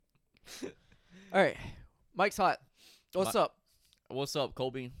All right, Mike's hot. What's up? What's up,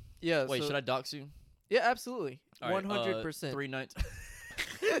 Colby? Yeah. Wait, should I dox you? Yeah, absolutely. All right, 100%. 3 nights.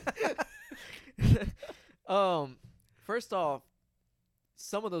 First off,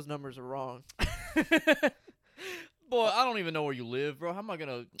 some of those numbers are wrong. Boy, I don't even know where you live, bro. How am I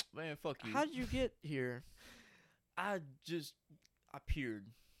gonna? Man, fuck you. How did you get here? I appeared.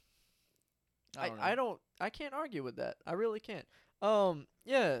 I can't argue with that. I really can't.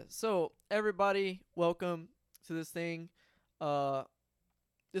 Yeah. So everybody, welcome to this thing.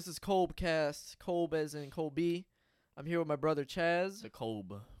 This is Colbcast. Colb as in Colby. I'm here with my brother Chaz. The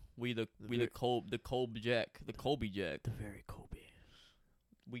Colb. We the very- Colb. The Colb Jack. The Colby Jack. The very Colby.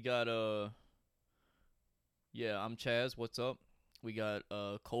 We got Yeah, I'm Chaz. What's up? We got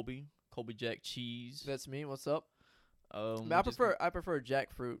Colby. Colby Jack Cheese. That's me. What's up? I we prefer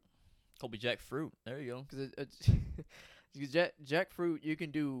jackfruit. Colby Jack Fruit. There you go. Because jackfruit, you can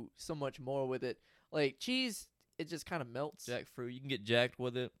do so much more with it. Like cheese, it just kind of melts. Jackfruit. You can get jacked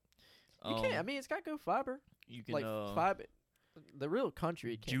with it. You can't. I mean, it's got good fiber. You can Like fiber. The real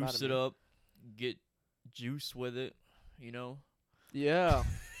country came out juice of it me. up. Get juice with it. You know. Yeah,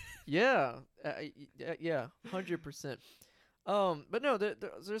 yeah, 100%. But no,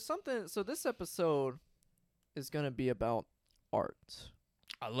 there's something. So this episode is gonna be about art.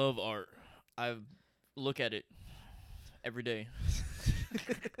 I love art. I look at it every day.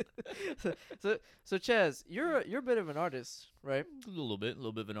 So Chaz, you're a bit of an artist, right? A little bit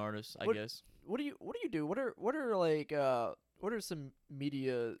of an artist, I What- guess. What do you do? What are some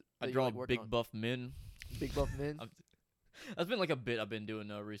media? I that you draw like working big on? buff men. Big buff men. That's been like a bit I've been doing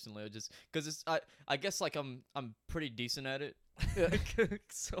recently. I just because it's I guess like I'm pretty decent at it. Yeah.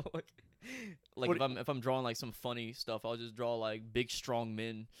 So What if I'm drawing like some funny stuff, I'll just draw like big strong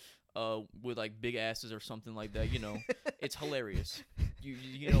men with like big asses or something like that. You know, it's hilarious.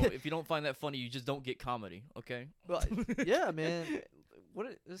 You know, if you don't find that funny, you just don't get comedy. Okay. Well, yeah, man.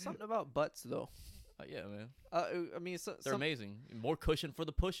 There's something about butts though. Yeah, man. I mean, They're amazing. More cushion for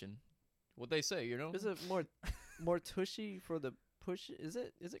the pushing. What they say, you know. Is it more tushy for the push? Is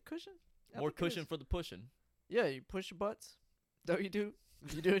it cushion? I More think it cushion is. for the pushing. Yeah, you push butts. Is that what you do?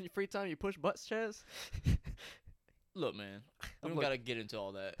 You do in your free time? You push butts, Chaz? Look, man, we I'm don't like- gotta get into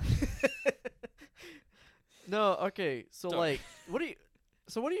all that. No, okay. So Sorry. what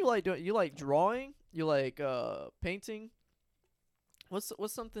do you like doing? You like drawing? You like painting? What's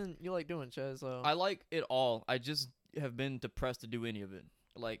something you like doing, Chaz? I like it all. I just have been depressed to do any of it.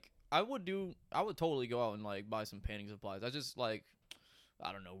 Like I would totally go out and like buy some painting supplies. I just like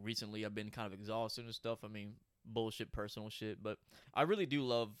I don't know, recently I've been kind of exhausted and stuff. I mean, bullshit personal shit, but I really do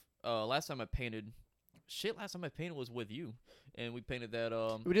love last time I painted was with you. And we painted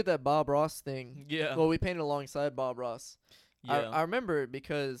that we did that Bob Ross thing. yeah. Well, we painted alongside Bob Ross. Yeah. I remember it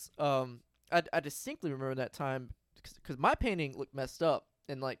because I distinctly remember that time because my painting looked messed up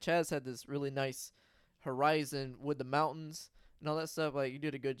and like Chaz had this really nice horizon with the mountains and all that stuff. Like you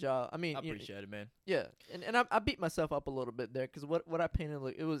did a good job. I mean, I appreciate it, man. yeah, and I beat myself up a little bit there because what I painted,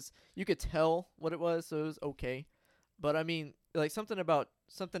 like, it was, you could tell what it was, so it was okay. But I mean, like something about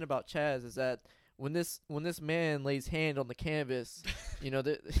Chaz is that when this man lays hand on the canvas, you know,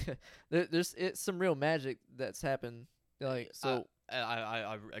 there's some real magic that's happened. Like so,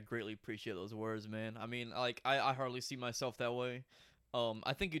 I greatly appreciate those words, man. I mean, like I hardly see myself that way.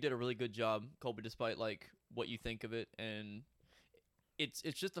 I think you did a really good job, Colby, despite like what you think of it, and it's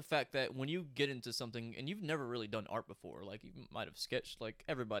just the fact that when you get into something and you've never really done art before, like you might have sketched, like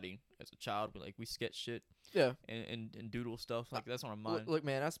everybody as a child, we sketch shit yeah. and doodle stuff, like that's on our mind. Look,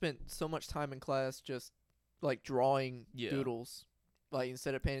 man, I spent so much time in class just like drawing Yeah. doodles, like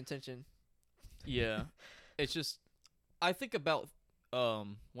instead of paying attention. Yeah, it's just I think about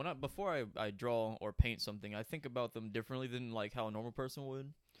before I draw or paint something, I think about them differently than like how a normal person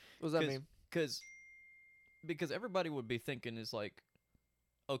would. What does that mean? Because everybody would be thinking is like,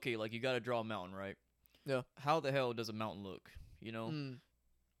 okay, like you got to draw a mountain, right? Yeah. How the hell does a mountain look? You know, Mm.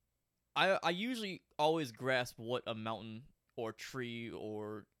 I usually always grasp what a mountain or tree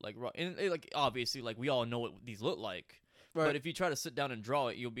or like like obviously like we all know what these look like. Right. But if you try to sit down and draw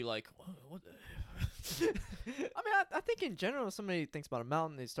it, you'll be like, what the I mean, I think in general, if somebody thinks about a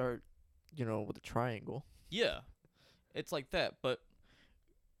mountain, they start, with a triangle. Yeah, it's like that, but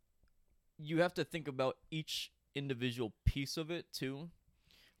you have to think about each individual piece of it too,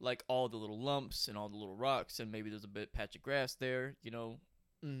 like all the little lumps and all the little rocks, and maybe there's a bit patch of grass there,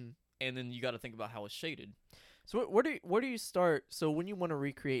 Mm. and then you got to think about how it's shaded. So where do you start? So when you want to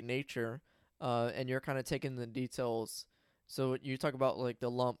recreate nature, and you're kind of taking the details. So you talk about like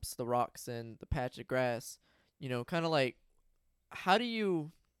the lumps, the rocks, and the patch of grass. Kind of like, how do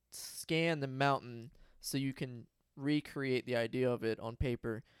you scan the mountain so you can recreate the idea of it on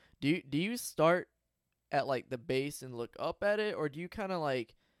paper, do you start at like the base and look up at it, or do you kind of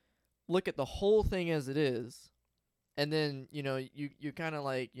like look at the whole thing as it is, and then you kind of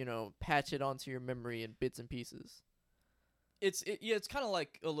like patch it onto your memory in bits and pieces? It's kind of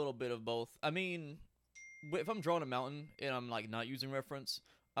like a little bit of both. I mean, if I'm drawing a mountain and I'm like not using reference,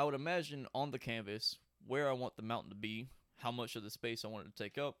 I would imagine on the canvas where I want the mountain to be, how much of the space I want it to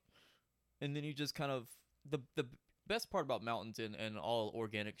take up, and then you just kind of the best part about mountains and all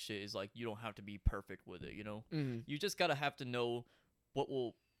organic shit is like you don't have to be perfect with it. Mm. You just gotta have to know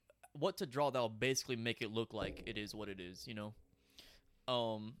what to draw that'll basically make it look like it is what it is.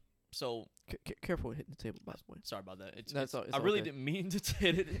 So Careful with hitting the table, by the way. sorry about that. It's I really okay. didn't mean to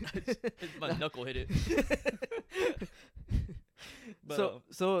hit it. My knuckle hit it. But,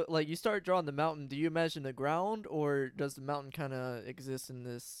 So like you start drawing the mountain. Do you imagine the ground, or does the mountain kind of exist in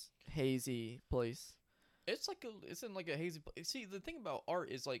this hazy place? it's in like a hazy. See, the thing about art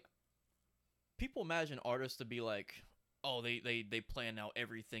is like people imagine artists to be like, oh, they plan out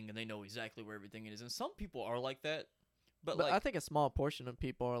everything and they know exactly where everything is, and some people are like that. But like I think a small portion of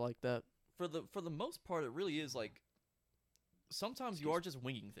people are like that. for the most part, it really is like sometimes you are just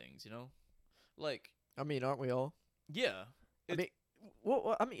winging things. Like I mean, aren't we all? yeah. I mean,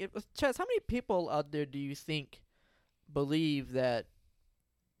 Chaz, how many people out there do you think believe that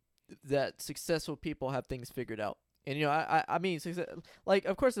successful people have things figured out? And I mean, success, like,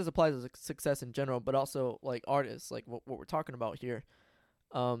 of course, this applies to success in general, but also like artists, like what we're talking about here.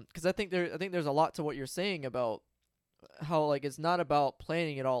 Because I think there's a lot to what you're saying about how like it's not about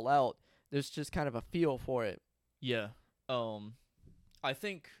planning it all out. There's just kind of a feel for it. Yeah. I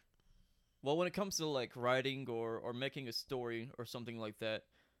think, well, when it comes to like writing or making a story or something like that,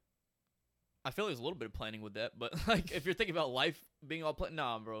 I feel there's a little bit of planning with that. But like if you're thinking about life being all planned,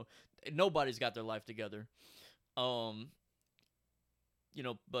 nah, bro, nobody's got their life together. But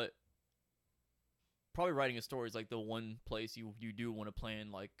probably writing a story is like the one place you do want to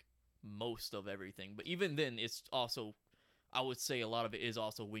plan like most of everything. But even then, it's also, I would say a lot of it is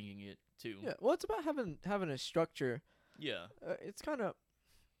also winging it too. Yeah. Well, it's about having a structure. Yeah. It's kind of.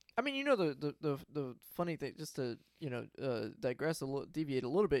 I mean, the funny thing, just to digress deviate a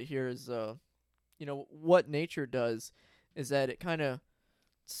little bit here, is what nature does is that it kind of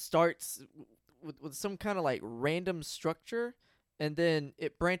starts with some kind of like random structure, and then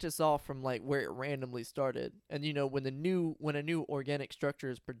it branches off from like where it randomly started. And when a new organic structure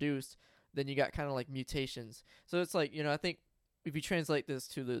is produced, then you got kind of like mutations. So it's like I think if you translate this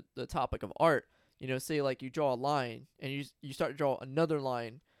to the topic of art, say like you draw a line and you start to draw another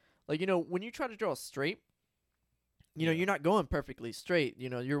line. Like, when you try to draw straight, you're not going perfectly straight.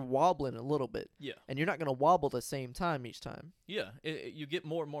 You're wobbling a little bit. Yeah. And you're not going to wobble the same time each time. Yeah. You get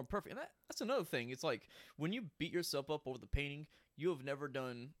more and more perfect. And that's another thing. It's like when you beat yourself up over the painting, you have never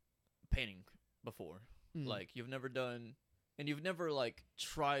done painting before. Mm. Like, you've never done, and you've never, like,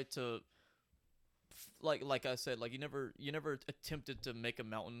 tried to, like I said, like, you never attempted to make a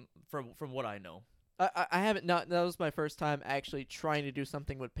mountain from what I know. I haven't that was my first time actually trying to do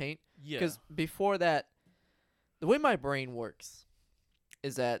something with paint. Yeah. Because before that, the way my brain works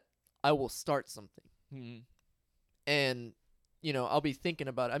is that I will start something. Mm-hmm. And, I'll be thinking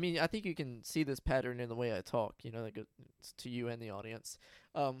about it. I mean, I think you can see this pattern in the way I talk, like it's to you and the audience.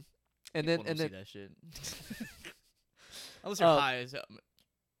 And People then see that shit. Unless you're high as hell.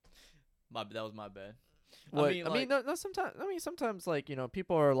 That was my bad. What? No, sometimes like,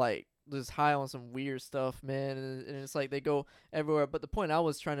 people are like just high on some weird stuff, man, and it's like they go everywhere. But the point I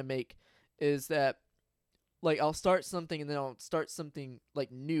was trying to make is that, like, I'll start something and then I'll start something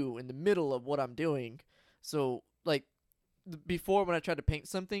like new in the middle of what I'm doing. So like before, when I tried to paint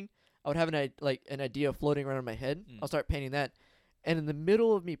something, I would have an idea floating around in my head. I'll start painting that, and in the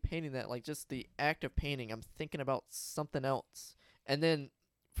middle of me painting that, like just the act of painting, I'm thinking about something else, and then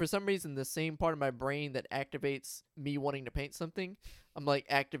for some reason, the same part of my brain that activates me wanting to paint something, I'm like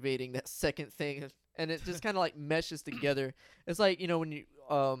activating that second thing, and it just kind of like meshes together. It's like when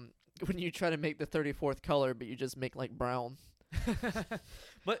you try to make the 34th color, but you just make like brown.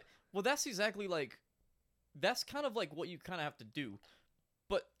 But that's exactly like, that's kind of like what you kind of have to do.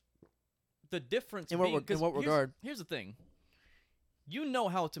 But the difference in what regard? Here's the thing. You know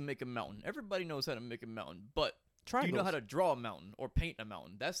how to make a mountain. Everybody knows how to make a mountain, but Triangles. you know how to draw a mountain or paint a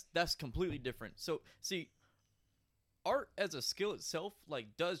mountain. That's completely different. So, see, art as a skill itself,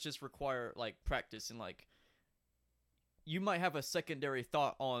 like, does just require, like, practice. And, like, you might have a secondary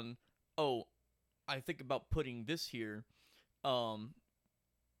thought on, oh, I think about putting this here,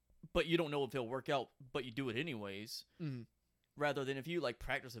 but you don't know if it'll work out, but you do it anyways. Mm. rather than if you like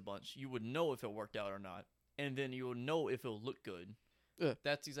practice a bunch, you would know if it worked out or not, and then you will know if it'll look good. Yeah.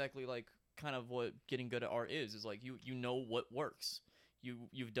 That's exactly like kind of what getting good at art is like you know what works.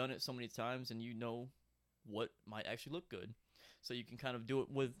 You've done it so many times and you know what might actually look good. So you can kind of do it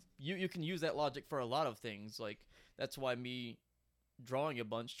with you can use that logic for a lot of things. Like that's why me drawing a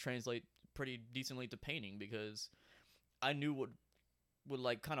bunch translate pretty decently to painting, because I knew what would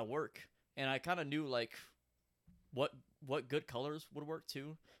like kind of work, and I kind of knew like what good colors would work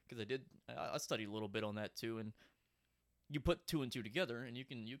too, because I studied a little bit on that too, and you put two and two together and you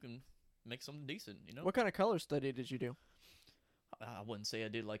can make something decent, you know. What kind of color study did you do? I wouldn't say I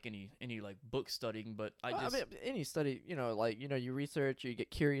did like any like book studying, but I mean, any study, like you research, or you get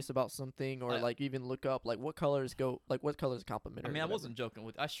curious about something, or like you even look up like what colors complement. I mean, I wasn't joking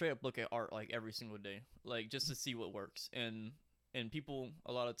with. I straight up look at art like every single day, like just to see what works, and people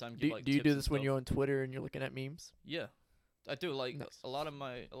a lot of times give, like, do you tips do and this when stuff. you're on Twitter and you're looking at memes? Yeah, I do. Like Nice. a lot of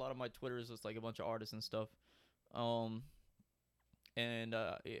my Twitter is just like a bunch of artists and stuff. And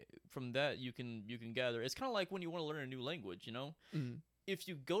from that you can gather. It's kind of like when you want to learn a new language, you know. Mm. If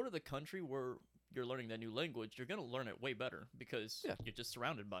you go to the country where you're learning that new language, you're gonna learn it way better because you're just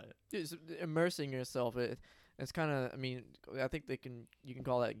surrounded by it. It's immersing yourself. It's kind of. I mean, I think you can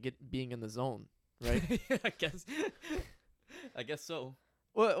call that being in the zone, right? I guess. I guess so.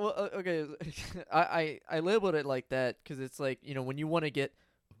 Well, okay. I labeled it like that because it's like when you want to get.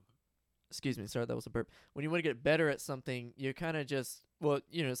 Excuse me, sorry, that was a burp. When you want to get better at something, you kind of just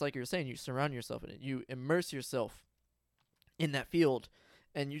it's like you're saying, you surround yourself in it. You immerse yourself in that field,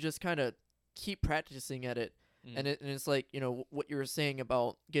 and you just kind of keep practicing at it. Mm. And it's like what you were saying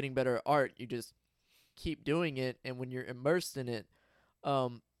about getting better at art. You just keep doing it, and when you're immersed in it,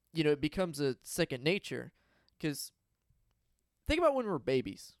 it becomes a second nature. Because think about when we're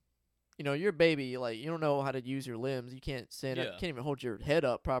babies. You're a baby, like you don't know how to use your limbs. You can't stand up, can't even hold your head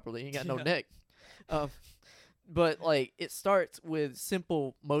up properly. You got no neck. But like it starts with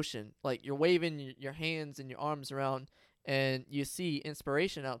simple motion, like you're waving your hands and your arms around, and you see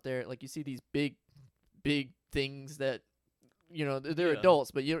inspiration out there. Like you see these big things that they're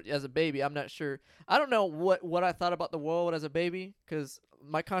adults, but as a baby, I'm not sure. I don't know what I thought about the world as a baby, because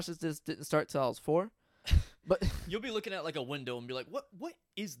my consciousness didn't start till I was 4. But you'll be looking at like a window and be like, what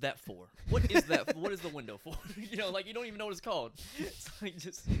is that for? What is that? What is the window for? Like you don't even know what it's called. It's like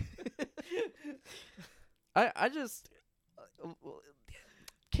just I just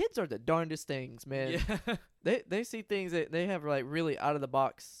kids are the darndest things, man. Yeah. They see things that they have like really out of the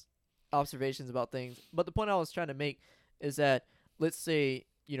box observations about things. But the point I was trying to make is that, let's say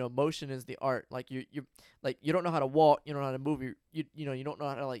motion is the art. Like you like you don't know how to walk, you don't know how to move you don't know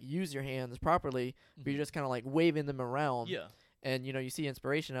how to like use your hands properly, but you're just kind of like waving them around. Yeah. And you see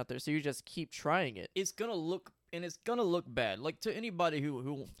inspiration out there, so you just keep trying it. It's gonna look bad. Like to anybody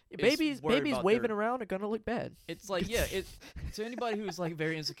who babies waving around are gonna look bad. It's like to anybody who's like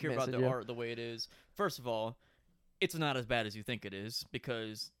very insecure about their art the way it is. First of all, it's not as bad as you think it is,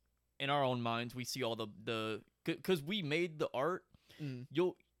 because in our own minds we see all the because we made the art. Mm.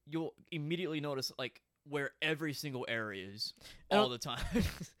 You'll immediately notice like where every single area is all the time.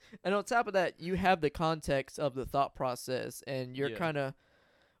 And on top of that, you have the context of the thought process, and you're kind of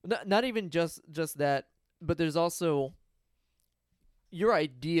not even just that, but there's also your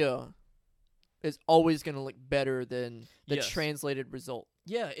idea is always going to look better than the translated result.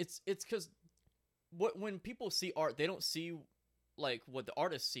 Yeah, it's because when people see art, they don't see like what the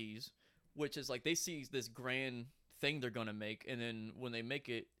artist sees, which is like they see this grand thing they're gonna make, and then when they make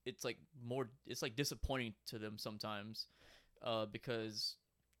it, it's like disappointing to them sometimes, because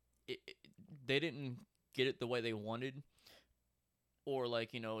they didn't get it the way they wanted, or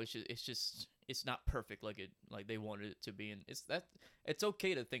like it's not perfect like they wanted it to be. And it's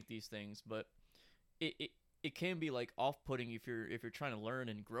okay to think these things, but it can be like off-putting if you're trying to learn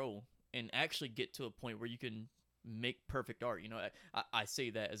and grow and actually get to a point where you can make perfect art. I say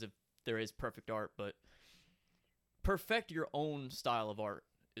that as if there is perfect art, but perfect your own style of art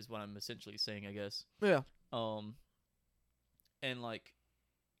is what I'm essentially saying, I guess. Yeah. And like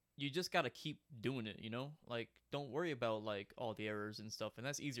you just got to keep doing it, like don't worry about like all the errors and stuff, and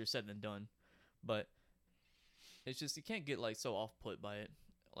that's easier said than done, but it's just you can't get like so off put by it.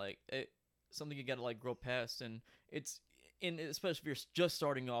 Like something you got to like grow past, and especially if you're just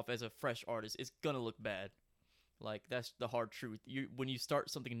starting off as a fresh artist, it's going to look bad. Like that's the hard truth. When you start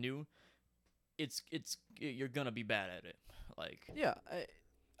something new, you're gonna be bad at it. Like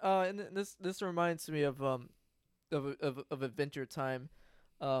and this reminds me of Adventure Time,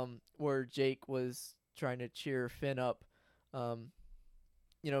 where Jake was trying to cheer Finn up,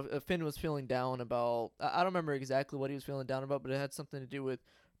 Finn was feeling down about. I don't remember exactly what he was feeling down about, but it had something to do with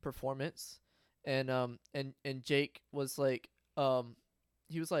performance, and Jake was like,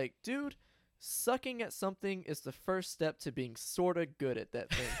 he was like, dude, sucking at something is the first step to being sorta good at that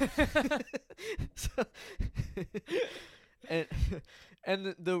thing. So,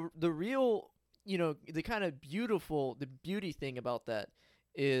 and the real, the kind of the beauty thing about that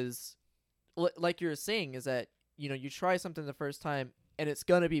is, like you're saying, is that you try something the first time and it's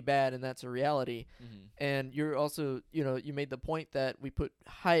gonna be bad, and that's a reality. Mm-hmm. And you're also, you made the point that we put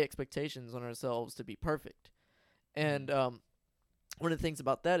high expectations on ourselves to be perfect. And one of the things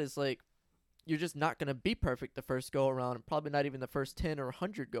about that is, like, you're just not gonna be perfect the first go around, and probably not even the first 10 or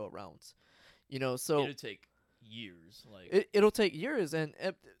 100 go arounds. So It'll take years. Like it'll take years,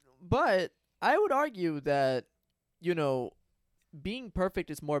 but I would argue that being perfect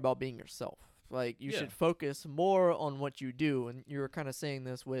is more about being yourself. Like, you should focus more on what you do, and you were kind of saying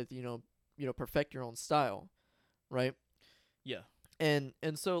this with perfect your own style, right? Yeah. And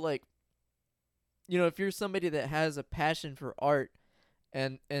so, like, if you're somebody that has a passion for art,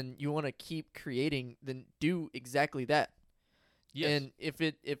 and you want to keep creating, then do exactly that. Yes. And if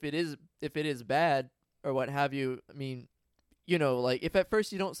it is bad or what have you, I mean, like, if at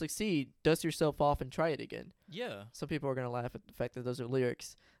first you don't succeed, dust yourself off and try it again. Yeah. Some people are gonna laugh at the fact that those are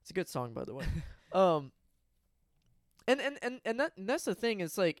lyrics. It's a good song, by the way. And that's the thing.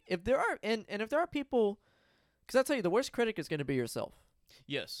 It's like, if there are people, because I'll tell you, the worst critic is gonna be yourself.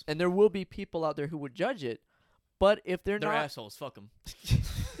 Yes. And there will be people out there who would judge it, but if they're not assholes, fuck them.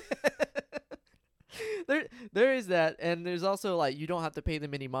 There is that, and there's also, like, you don't have to pay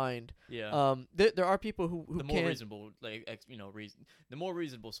them any mind. Yeah. There are people who the more reasonable, like, the more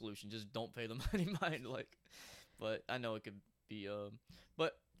reasonable solution, just don't pay them any mind. Like, but I know it could be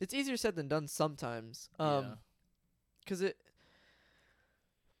but it's easier said than done sometimes. Because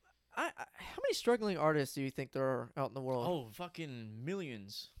how many struggling artists do you think there are out in the world? Oh, fucking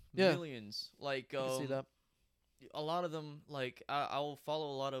millions. Yeah. Millions. Like, I can see that. A lot of them, like, I'll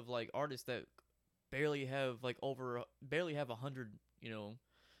follow a lot of, like, artists that barely have 100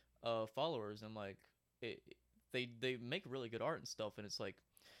 followers, and, like, they make really good art and stuff, and it's like,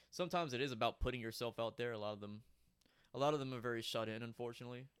 sometimes it is about putting yourself out there. A lot of them are very shut in,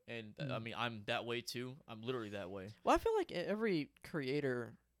 unfortunately, and I mean, I'm that way too. I'm literally that way. Well, I feel like every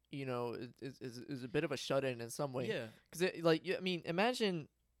creator, is a bit of a shut in some way. Yeah. Because, like, I mean, imagine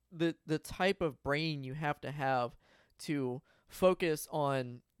the type of brain you have to focus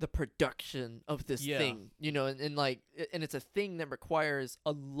on the production of this thing, and it's a thing that requires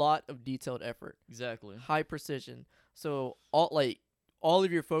a lot of detailed effort. Exactly. High precision. So all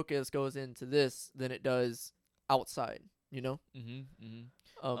of your focus goes into this than it does outside, I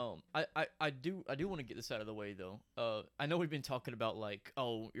do want to get this out of the way, though. I know we've been talking about, like,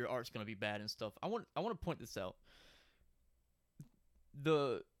 oh, your art's gonna be bad and stuff. I want to point this out.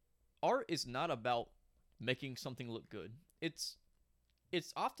 The art is not about making something look good. It's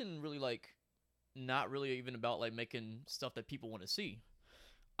often really, like, not really even about, like, making stuff that people want to see.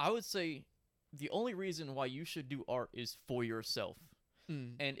 I would say the only reason why you should do art is for yourself.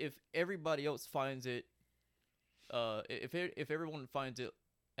 And if everybody else finds it, if everyone finds it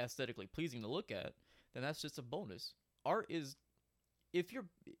aesthetically pleasing to look at, then that's just a bonus. Art is, if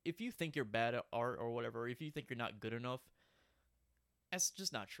you think you're bad at art or whatever, if you think you're not good enough, that's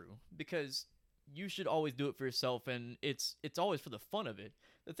just not true, because you should always do it for yourself, and it's always for the fun of it.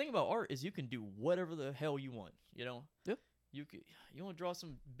 The thing about art is you can do whatever the hell you want, Yeah. You want to draw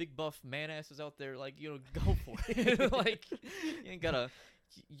some big buff man asses out there, like, go for it. Like,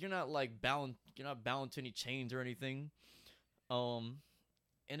 you're not bound to any chains or anything. And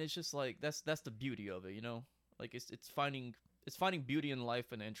it's just like, that's the beauty of it, Like, it's finding beauty in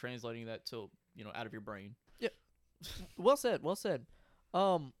life and translating that to, out of your brain. Yeah. Well said.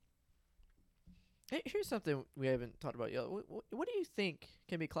 Hey, here's something we haven't talked about yet. What do you think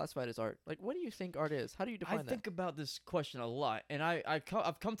can be classified as art? Like, what do you think art is? How do you define that? I think about this question a lot, and I've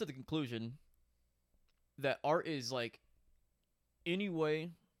come to the conclusion that art is, like, any way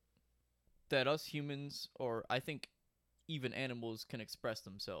that us humans, or I think even animals, can express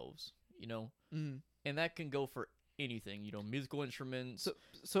themselves, And that can go for anything, musical instruments,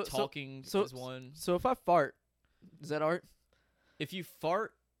 talking is one. So if I fart, is that art? If you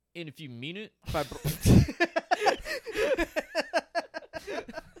fart, and if you mean it,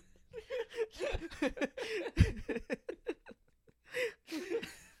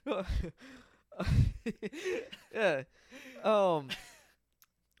 yeah.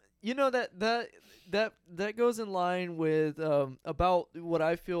 That goes in line with about what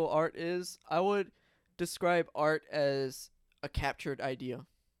I feel art is. I would describe art as a captured idea.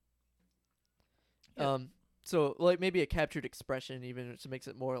 Yeah. So like maybe a captured expression even, which makes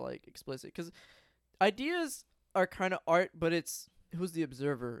it more like explicit. Because ideas are kind of art, but it's who's the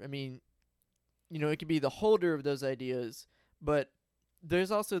observer. I mean, it could be the holder of those ideas, but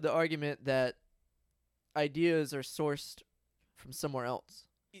there's also the argument that ideas are sourced from somewhere else.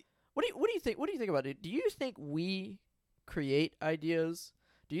 It- What do you think? What do you think about it? Do you think we create ideas?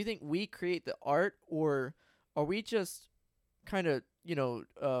 Do you think we create the art, or are we just kind of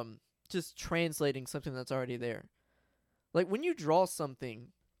just translating something that's already there? Like when you draw something,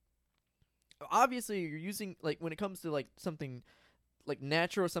 obviously you're using, like, when it comes to like something like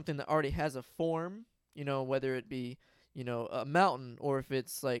natural, something that already has a form, whether it be, a mountain, or if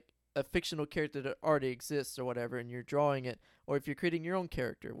it's like a fictional character that already exists or whatever, and you're drawing it, or if you're creating your own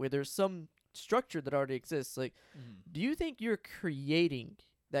character where there's some structure that already exists. Like, do you think you're creating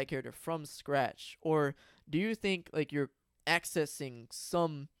that character from scratch, or do you think like you're accessing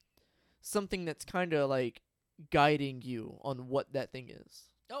something that's kind of like guiding you on what that thing is?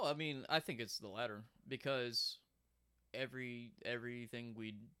 Oh, I mean, I think it's the latter because everything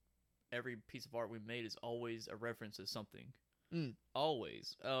every piece of art we made is always a reference to something. Mm.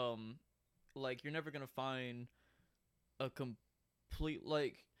 Always. Like you're never gonna find a complete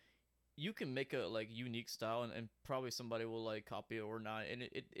like you can make a like unique style and probably somebody will like copy it or not, and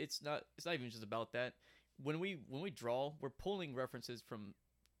it's not even just about that. When we draw, we're pulling references from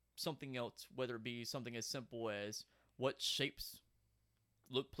something else, whether it be something as simple as what shapes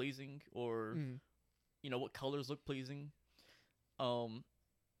look pleasing, or Mm. what colors look pleasing, um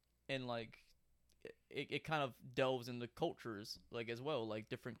and like it kind of delves into cultures like as well, like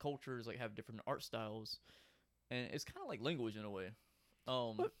different cultures like have different art styles, and it's kind of like language in a way.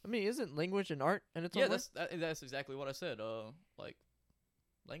 What? I mean, isn't language an art in its Yeah, own way? that's exactly what I said. Like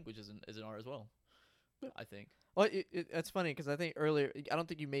language is an art as well, Yeah. I think. Well, it's funny because I think earlier, I don't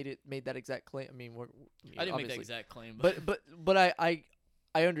think you made that exact claim. I mean, I didn't make that obviously, exact claim, but I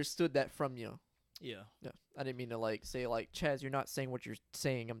understood that from you. yeah. Yeah, I didn't mean to like say like, Chaz, you're not saying what you're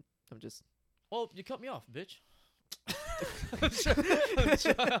saying. I'm just. Well, you cut me off, bitch. I'm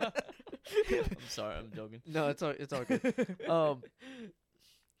sorry, I'm joking. No, it's all good.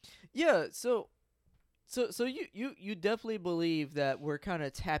 Yeah. So you definitely believe that we're kind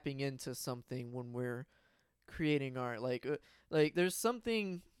of tapping into something when we're creating art. Like there's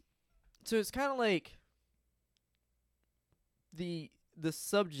something. So it's kind of like the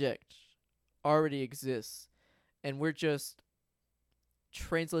subject already exists, and we're just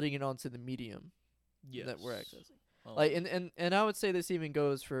translating it onto the medium Yes. that we're accessing. Um, Like, and I would say this even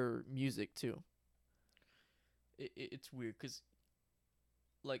goes for music too. it's weird because,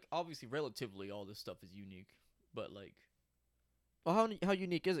 like, obviously, relatively, all this stuff is unique, but like, Well, how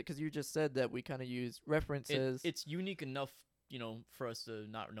unique is it? Because you just said that we kind of use references. it's unique enough, for us to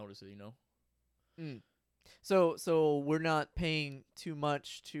not notice it. Mm. So we're not paying too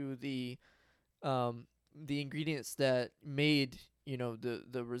much to the ingredients that made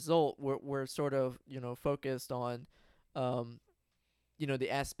the result. We're sort of focused on the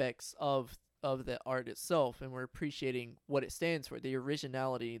aspects of the art itself, and we're appreciating what it stands for, the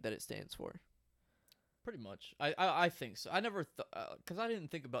originality that it stands for. Pretty much, I think so. I never because I didn't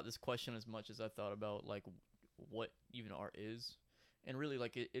think about this question as much as I thought about like what even art is. And really,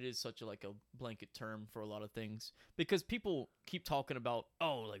 like, it is such a like a blanket term for a lot of things because people keep talking about,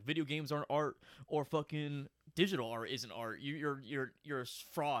 oh, like video games aren't art, or fucking digital art isn't art. You're a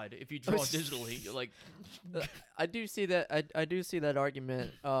fraud if you draw digitally. You're like, I do see that. I do see that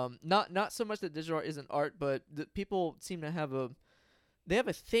argument. Not so much that digital art isn't art, but people seem to have a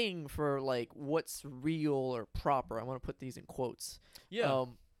thing for like what's real or proper. I want to put these in quotes. yeah,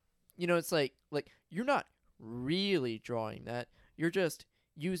 It's like you're not really drawing that. You're just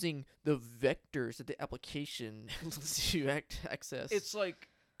using the vectors that the application to access. it's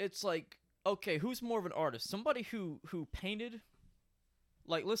like okay, who's more of an artist? Somebody who painted.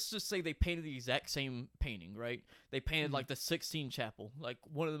 Like, let's just say they painted the exact same painting, right? They painted like the Sixteen Chapel, like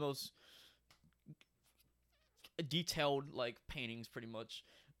one of the most detailed like paintings, pretty much.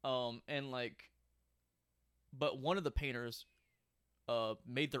 And like, but one of the painters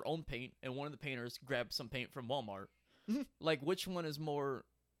made their own paint, and one of the painters grabbed some paint from Walmart. Like, which one is more,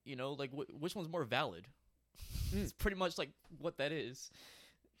 like which one's more valid? It's pretty much like what that is.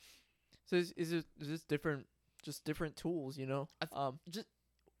 So is this different? Just different tools, Just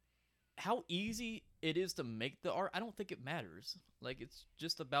how easy it is to make the art. I don't think it matters. Like, it's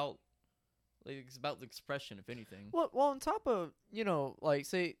just about it's about the expression, if anything. Well, on top of like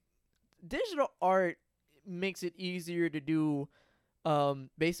say, digital art makes it easier to do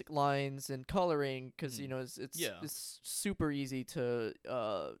basic lines and coloring, because Mm. Yeah. it's super easy to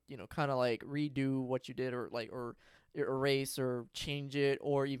kind of like redo what you did, or like or erase or change it,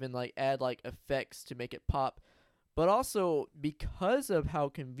 or even like add like effects to make it pop. But also, because of how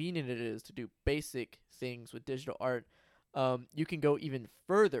convenient it is to do basic things with digital art, you can go even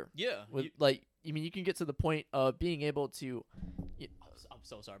further Yeah. with like, I mean, you can get to the point of being able to y- I'm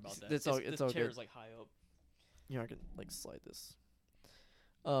so sorry about that. it's all This all chair good. is like high up. I can like slide this.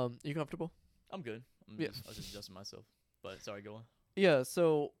 You comfortable? I'm good. Yeah. I was just adjusting myself. But sorry, go on. Yeah,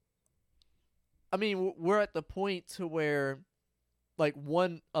 so I mean, we're at the point to where like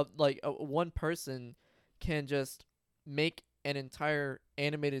one person can just make an entire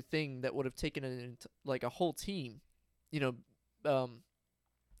animated thing that would have taken like a whole team, you know,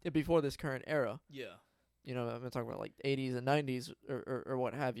 before this current era. Yeah. I'm talking about like 80s and 90s, or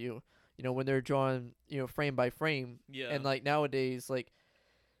what have you. When they're drawn, frame by frame, Yeah. and like nowadays, like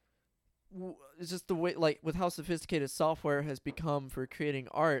it's just the way, like with how sophisticated software has become for creating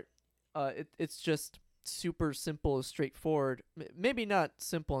art. It's just super simple and straightforward. Maybe not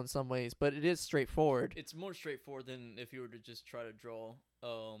simple in some ways, but it is straightforward. It's more straightforward than if you were to just try to draw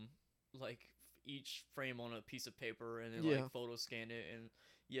like each frame on a piece of paper and then Yeah. like photo scan it. And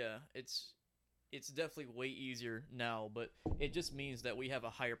yeah, it's definitely way easier now, but it just means that we have a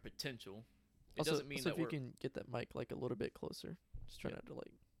higher potential. It Also, doesn't mean that if you we're can get that mic like a little bit closer, just try Yeah. not to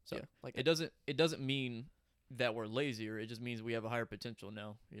like. So, yeah, like it doesn't mean that we're lazier. It just means we have a higher potential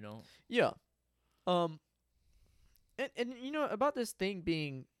now, you know. yeah. Um, and about this thing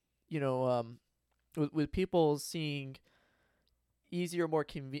being, with people seeing easier, more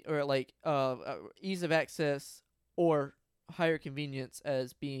convenient, or like ease of access or higher convenience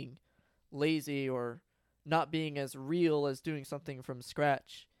as being lazy, or not being as real as doing something from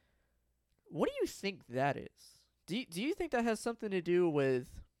scratch. What do you think that is? Do you think that has something to do with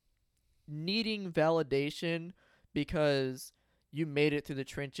needing validation because you made it through the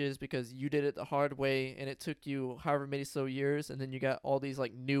trenches, because you did it the hard way and it took you however many so years, and then you got all these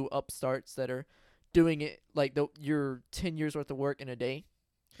like new upstarts that are doing it like your 10 years worth of work in a day?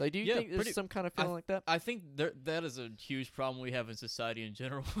 Like, do you think there's some kind of feeling like that? I think that is a huge problem we have in society in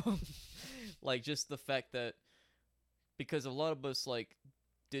general. Like just the fact that because a lot of us like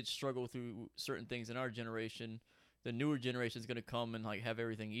did struggle through certain things in our generation, the newer generation is going to come and like have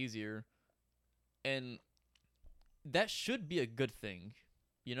everything easier. And that should be a good thing.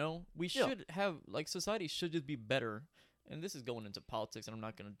 We Yeah. should have like society should just be better. And this is going into politics, and I'm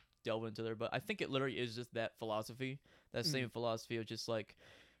not gonna delve into there, but I think it literally is just that philosophy, that same philosophy of just like,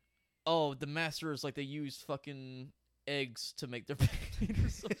 oh, the masters like they use fucking eggs to make their paint.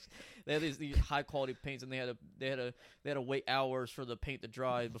 They had these high quality paints, and they had to wait hours for the paint to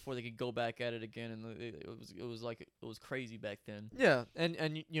dry before they could go back at it again, and it was crazy back then. Yeah,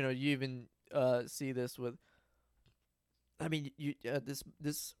 and you even see this with. I mean,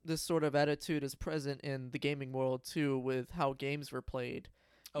 this sort of attitude is present in the gaming world too, with how games were played.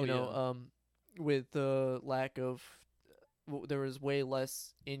 With the lack of, there was way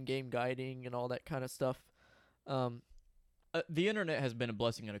less in-game guiding and all that kind of stuff. The internet has been a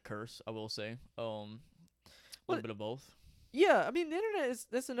blessing and a curse, I will say. A little bit of both. Yeah, I mean, the internet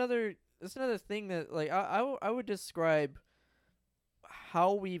that's another thing that like I would describe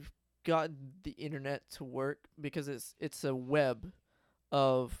how we've gotten the internet to work, because it's a web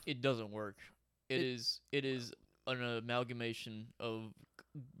of. It doesn't work. It is an amalgamation of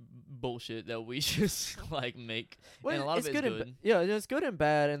bullshit that we just like make, Well, and a lot of it's good. yeah, it's good and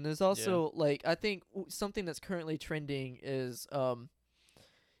bad, and there's also like, I think something that's currently trending is kind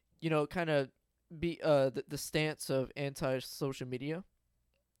of be the stance of anti-social media,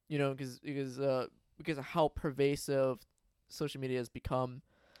 because of how pervasive social media has become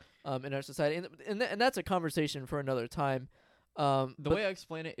in our society, and that's a conversation for another time. The way I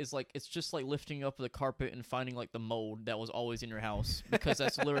explain it is like it's just like lifting up the carpet and finding like the mold that was always in your house, because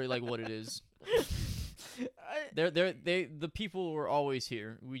that's literally like what it is. The people were always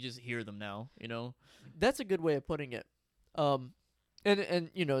here. We just hear them now, That's a good way of putting it.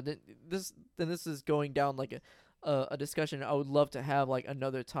 This is going down like a discussion I would love to have like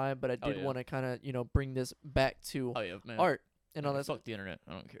another time, but I did want to kind of bring this back to art and all that. Fuck the internet.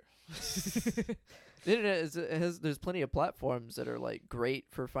 I don't care. The internet there's plenty of platforms that are like great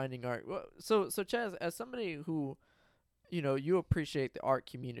for finding art. So Chaz, as somebody who, you appreciate the art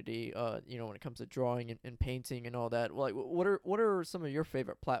community, when it comes to drawing and painting and all that, like what are some of your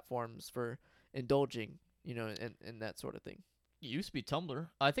favorite platforms for indulging, in that sort of thing? It used to be Tumblr.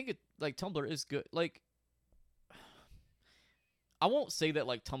 I think Tumblr is good. Like, I won't say that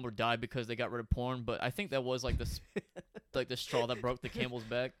like Tumblr died because they got rid of porn, but I think that was like like the straw that broke the camel's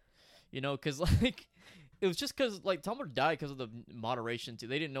back. You know, because like it was just because like Tumblr died because of the moderation too.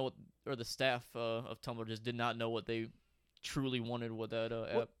 They didn't know what, or the staff of Tumblr just did not know what they truly wanted with that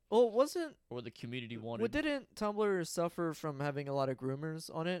app, Well, wasn't or the community well, wanted. didn't Tumblr suffer from having a lot of groomers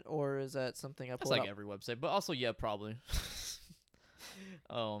on it, or is that something I That's pulled like up? every website, but also yeah, probably.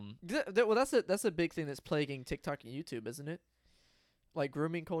 Well, that's a big thing that's plaguing TikTok and YouTube, isn't it? Like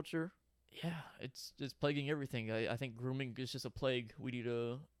grooming culture. Yeah, it's plaguing everything. I think grooming is just a plague we need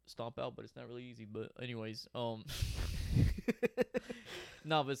to stomp out, but it's not really easy. But anyways,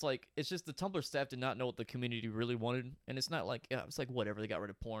 no, but it's just the Tumblr staff did not know what the community really wanted, and it's not like, yeah, it's like whatever, they got rid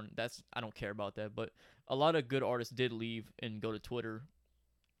of porn. I don't care about that. But a lot of good artists did leave and go to Twitter,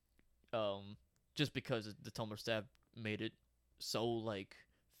 just because the Tumblr staff made it so like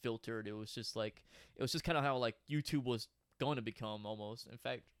filtered. It was just kind of how like YouTube was going to become almost. In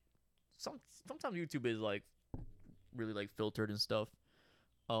fact, sometimes YouTube is like really like filtered and stuff.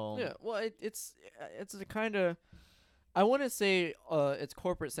 Yeah, well, it's a kind of, I want to say it's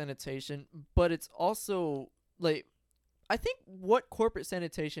corporate sanitation, but it's also like, I think what corporate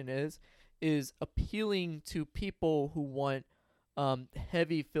sanitation is appealing to people who want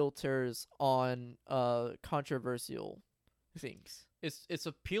heavy filters on controversial things. It's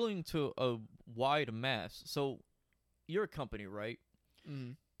appealing to a wide mass. So you're a company, right?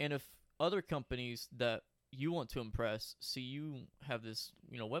 Mm. And if other companies that you want to impress see you have this,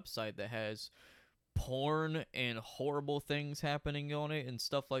 website that has porn and horrible things happening on it and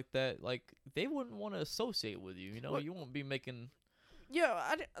stuff like that, like they wouldn't want to associate with you. Well, you won't be making. Yeah,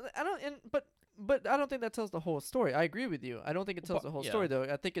 I don't, but I don't think that tells the whole story. I agree with you. I don't think it tells the whole story though.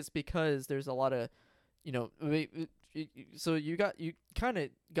 I think it's because there's a lot of, so you kind of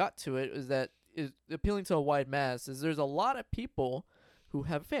got to it, is that is appealing to a wide mass, is there's a lot of people who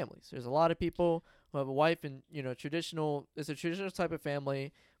have families. There's a lot of people who have a wife and, it's a traditional type of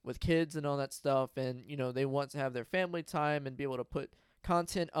family with kids and all that stuff. And, they want to have their family time and be able to put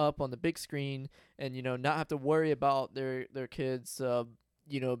content up on the big screen and, not have to worry about their kids,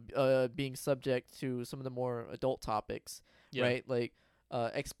 being subject to some of the more adult topics, right? Like,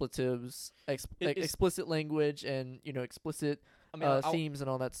 expletives, explicit language and, explicit themes and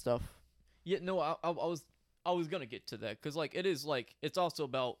all that stuff. Yeah, no, I was gonna get to that, because like it is like it's also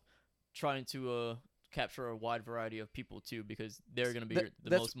about trying to capture a wide variety of people too, because they're gonna be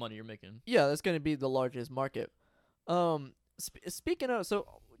the most money you're making. Yeah, that's gonna be the largest market. Speaking of,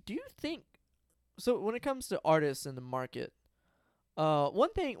 so do you think? So when it comes to artists in the market, one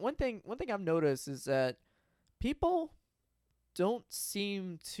thing I've noticed is that people don't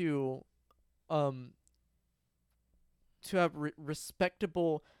seem to have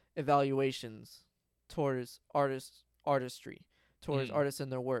respectable evaluations towards artistry, towards artists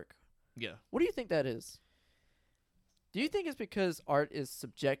and their work. Yeah. What do you think that is? Do you think it's because art is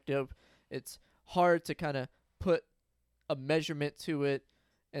subjective? It's hard to kind of put a measurement to it,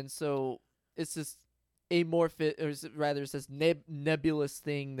 and so it's this amorphous, or rather it's this nebulous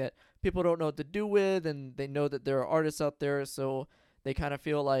thing that people don't know what to do with, and they know that there are artists out there, so they kind of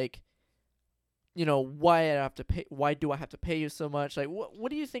feel like, why do I have to pay you so much? Like, what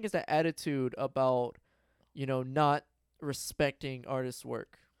do you think is that attitude about, not respecting artists'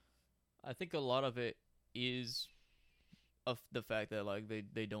 work? I think a lot of it is of the fact that like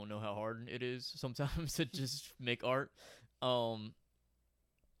they don't know how hard it is sometimes to just make art.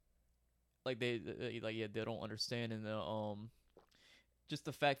 Like they don't understand, and just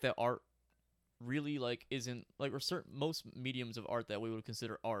the fact that art really like isn't like, or certain most mediums of art that we would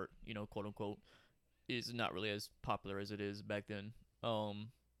consider art, quote unquote, is not really as popular as it is back then.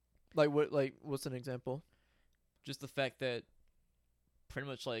 What's an example? Just the fact that pretty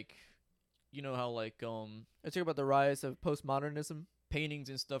much like, how like I talk about the rise of postmodernism. Paintings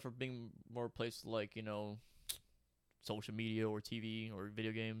and stuff are being more replaced with like, social media or TV or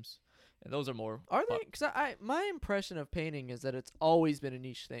video games, and those are more. Are they? Because my impression of painting is that it's always been a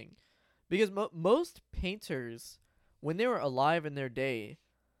niche thing, because most painters, when they were alive in their day,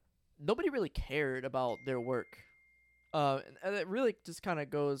 nobody really cared about their work. And it really just kind of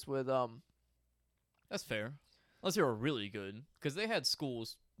goes with That's fair, unless they were really good, because they had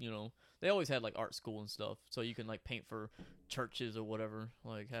schools. They always had like art school and stuff, so you can like paint for churches or whatever,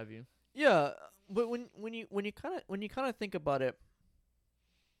 like have you. Yeah, but when you kind of think about it,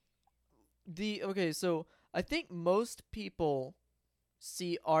 so I think most people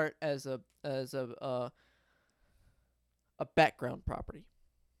see art as a background property.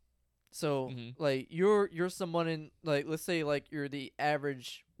 So like you're someone in, like, let's say like you're the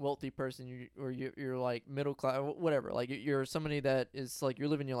average wealthy person, you're like middle class, whatever. Like you're somebody that is like, you're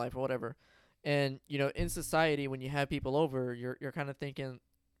living your life or whatever, And in society, when you have people over, you're kind of thinking,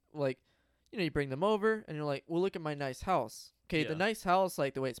 like, you bring them over, and you're like, well, look at my nice house. Okay, the Yeah. nice house,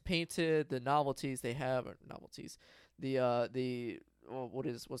 like the way it's painted, the novelties they have, or novelties, the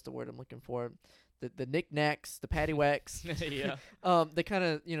what's the word I'm looking for? The knickknacks, the paddywhacks, Yeah. the kind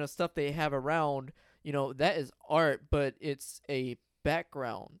of stuff they have around. That is art, but it's a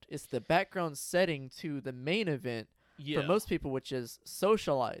background. It's the background setting to the main event for Yeah. most people, which is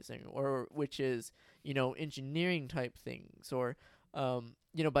socializing, or which is engineering type things, or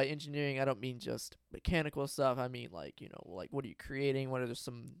by engineering I don't mean just mechanical stuff. I mean, like like, what are you creating, what are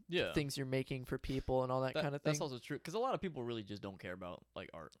some Yeah. things you're making for people, and all that kind of thing. That's also true because a lot of people really just don't care about like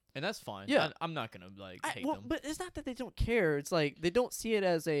art, and that's fine. Yeah. I'm not gonna like hate them. But it's not that they don't care. It's like they don't see it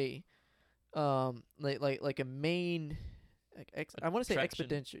as a like a main I want to say Attraction.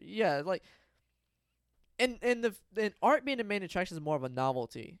 exponential. Yeah, like and the art being the main attraction is more of a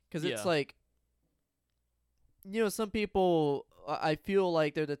novelty, because it's Yeah. like some people, I feel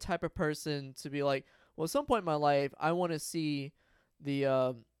like they're the type of person to be like, well, at some point in my life I want to see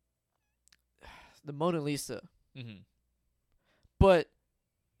the the Mona Lisa, Mm-hmm. but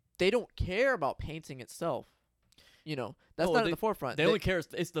they don't care about painting itself. That's Oh, not at the forefront. They only care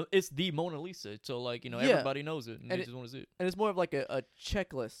it's the Mona Lisa, so like Yeah. everybody knows it, and And they just want to see it. and it's more of like a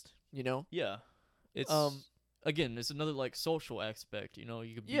checklist. Yeah, it's again, it's another like social aspect. You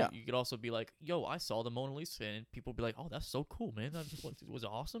could Yeah. you could also be like, yo, I saw the Mona Lisa, and people be like, oh, that's so cool, man. Was it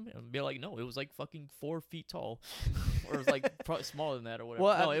awesome? And be like, no, it was like fucking 4 feet tall, or it was like probably smaller than that or whatever.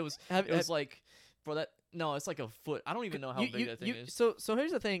 Well, No, it was like for that. No, it's like a foot. I don't even know how big that thing is. So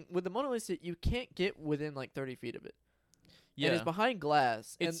here's the thing with the Mona Lisa, you can't get within like 30 feet of it. Yeah, And it's behind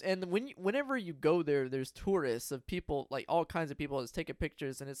glass. It's- And whenever you go there, there's tourists of people, like all kinds of people that's taking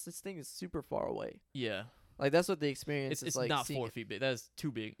pictures, and this thing is super far away. yeah. Like that's what the experience is It's like. not seeing 4 it. feet big. That is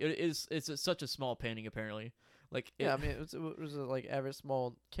too big. It's such a small painting apparently. Like Yeah, I mean, it was a, like average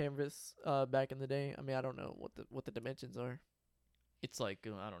small canvas back in the day. I mean, I don't know what the dimensions are. it's like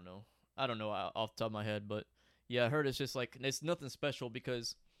I don't know off the top of my head, but yeah, I heard it's just like it's nothing special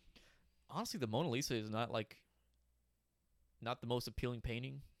because honestly, the Mona Lisa is not the most appealing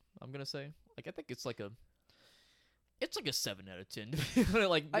painting. I'm gonna say like I think it's like a 7 out of 10.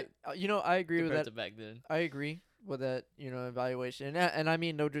 Like I agree with compared that. to back then. I agree with that, evaluation. And I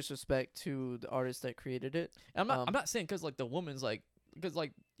mean no disrespect to the artist that created it. And I'm not saying because like the woman's like because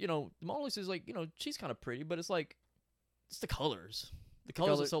like the Mona Lisa is like she's kind of pretty, but it's like it's the colors. The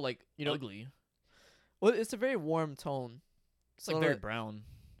colors color- are so like you ugly. Well, it's a very warm tone. It's like So, very like, brown.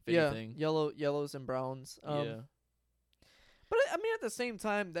 If Yeah, anything. yellows and browns. Yeah. But I mean, at the same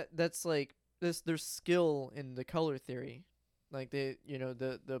time, that's like there's skill in the color theory. Like the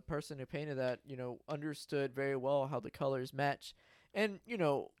person who painted that understood very well how the colors match, and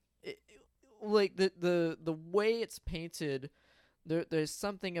like the way it's painted, there's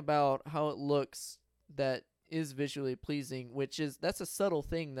something about how it looks that is visually pleasing, that's a subtle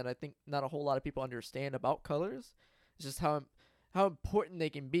thing that I think not a whole lot of people understand about colors. It's just how important they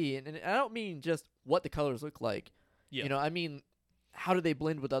can be, and I don't mean just what the colors look like. Yeah. I mean, how do they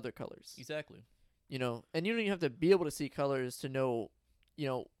blend with other colors? Exactly. And you don't even have to be able to see colors to know,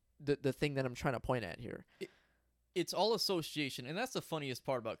 the thing that I'm trying to point at here. It's all association, and that's the funniest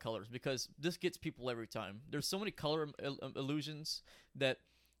part about colors because this gets people every time. There's so many color illusions that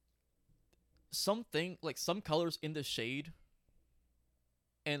some colors in the shade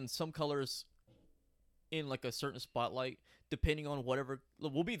and some colors in like a certain spotlight, depending on whatever,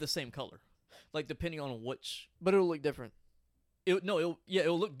 will be the same color. Like depending on which, But it'll look different.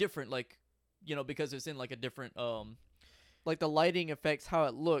 it'll look different. Like because it's in like a different Like the lighting affects how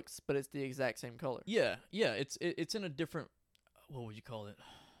it looks, but it's the exact same color. yeah, it's in a different, what would you call it?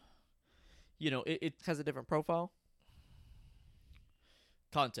 It Has a different profile.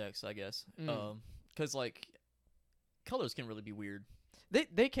 context, I guess. Mm. Because like colors can really be weird.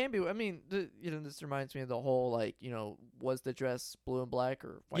 They can be. I mean, this reminds me of the whole like, was the dress blue and black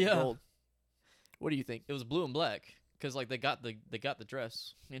or white Yeah. and gold? What do you think? It was blue and black because like they got the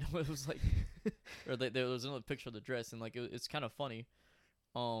dress. It was like, or there was another picture of the dress, and like it's kind of funny,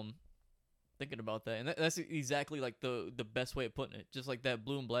 thinking about that, and that's exactly like the best way of putting it. Just like that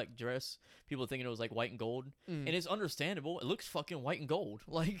blue and black dress, people thinking it was like white and gold, Mm. and it's understandable. It looks fucking white and gold,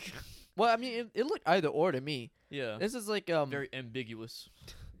 like Well, I mean, it looked either or to me. yeah, This is like very ambiguous.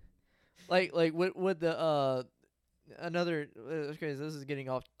 like with the another okay, so this is getting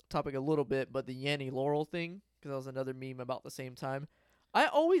off topic a little bit, but the Yanny Laurel thing, because that was another meme about the same time. I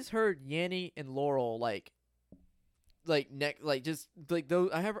always heard Yanny and Laurel like just like those.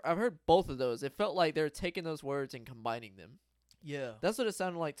 I've heard both of those. It felt like they're taking those words and combining them. Yeah, That's what it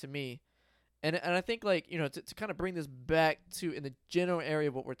sounded like to me. And I think like to kind of bring this back to in the general area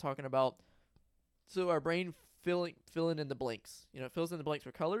of what we're talking about. So our brain filling in the blanks. It fills in the blanks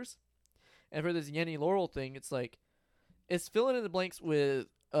for colors. And for this Yenny Laurel thing, it's like it's filling in the blanks with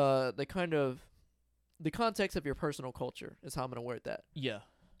the context of your personal culture is how I'm gonna word that. Yeah.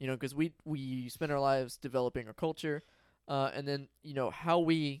 Because we spend our lives developing our culture, and then how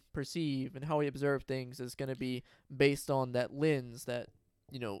we perceive and how we observe things is gonna be based on that lens that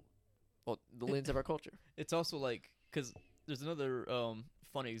the lens of our culture. It's also like because there's another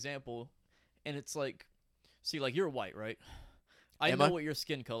funny example, and it's like, see, like you're white, right? I know what your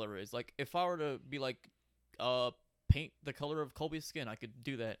skin color is. Like if I were to be like, paint the color of Colby's skin, I could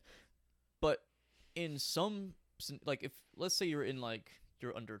do that. But in some, like if let's say you're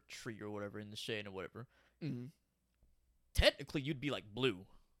under a tree or whatever in the shade or whatever, technically you'd be like blue,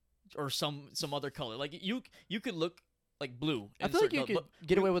 or some other color. Like you could look like blue. I feel like you could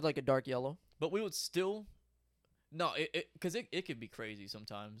get away with like a dark yellow. But we would still, no, because it could be crazy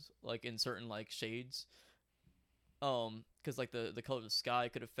sometimes, like in certain like shades. Because like the color of the sky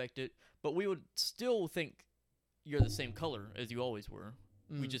could affect it, but we would still think you're the same color as you always were.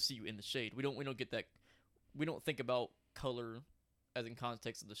 We just see you in the shade. We don't get that. We don't think about color as in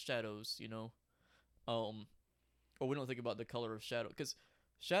context of the shadows, or we don't think about the color of shadow, because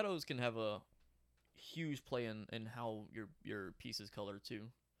shadows can have a huge play in how your piece is colored too.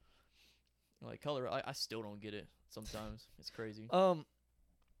 Like color, I still don't get it sometimes. It's crazy.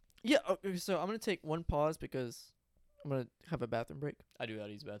 Yeah. Okay, so I'm gonna take one pause because I'm gonna have a bathroom break. I do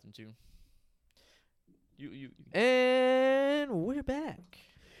gotta use the bathroom too. You. And we're back.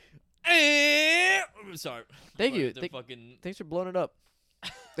 Sorry. Thank you. Thanks for blowing it up.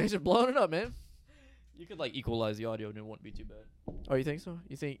 Thanks for blowing it up, man. You could like equalize the audio and it wouldn't be too bad. Oh, you think so?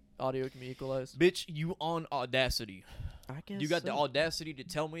 You think audio can be equalized? Bitch, you on Audacity. I guess you got so. the audacity to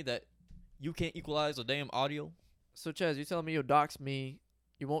tell me that you can't equalize a damn audio? So, Chaz, you telling me you'll dox me?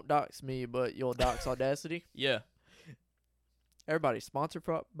 You won't dox me, but you'll dox Audacity? Yeah. Everybody, sponsored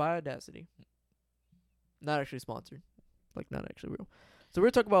by Audacity. Not actually sponsored. Like, not actually real. So,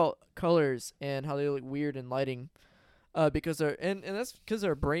 we're talking about colors and how they look weird in lighting. Because and that's because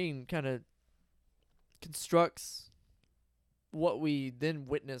our brain kind of constructs what we then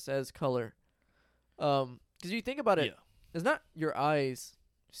witness as color. Because you think about it, it's not your eyes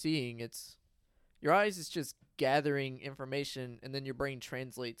seeing, it's your eyes is just gathering information, and then your brain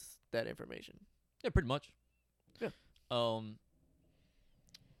translates that information. Yeah, pretty much. Yeah.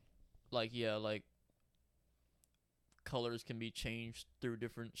 Like colors can be changed through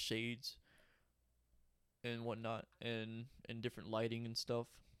different shades and whatnot, and different lighting and stuff,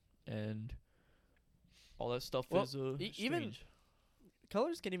 and all that stuff is even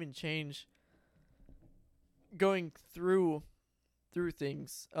colors can even change going through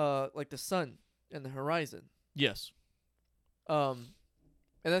things like the sun and the horizon. Yes. And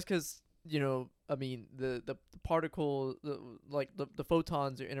that's because I mean the particle the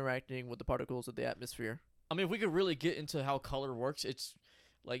photons are interacting with the particles of the atmosphere. I mean, if we could really get into how color works, it's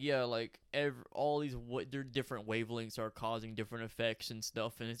like all these their different wavelengths are causing different effects and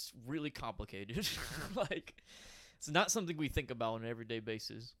stuff, and it's really complicated. Like, it's not something we think about on an everyday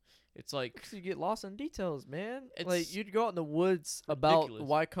basis. It's like you get lost in details, man. It's like you'd go out in the woods ridiculous. About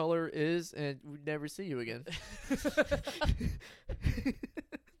why color is, and we'd never see you again.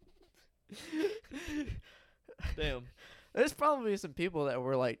 Damn. There's probably some people that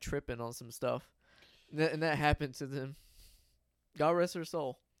were like tripping on some stuff, and that happened to them. God rest their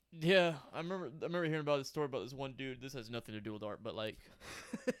soul. Yeah, I remember hearing about this story about this one dude. This has nothing to do with art, but like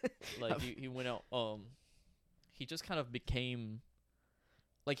he went out. He just kind of became,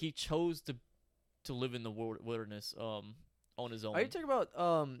 like, he chose to live in the wilderness on his own. Are you talking about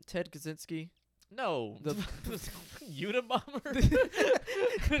Ted Kaczynski? No, the Unabomber.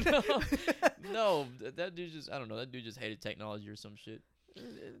 no, that dude just, I don't know. That dude just hated technology or some shit.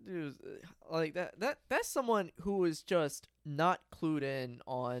 Dude, like that's someone who is just not clued in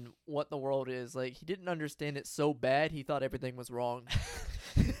on what the world is. Like, he didn't understand it so bad he thought everything was wrong.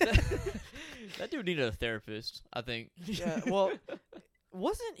 That dude needed a therapist, I think. Yeah, well,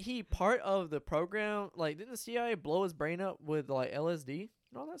 wasn't he part of the program? Like, didn't the CIA blow his brain up with like LSD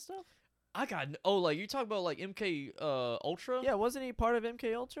and all that stuff? Like, you talk about like MK Ultra? Yeah, wasn't he part of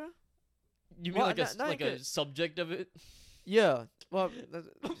MK Ultra? You mean a subject of it? Yeah. Well,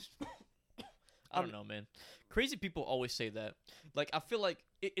 I don't know, man. Crazy people always say that. Like, I feel like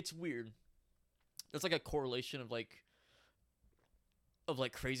it's weird. There's like a correlation of like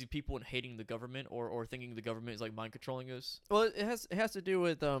crazy people and hating the government or thinking the government is like mind controlling us. Well, it has to do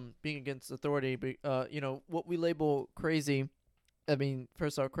with being against authority. But what we label crazy I mean,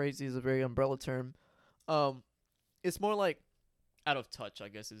 first off, crazy is a very umbrella term. Um, it's more like, Out of touch, I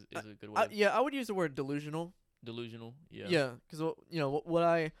guess, is a good way. Of yeah, I would use the word delusional. delusional. Yeah. Yeah, because what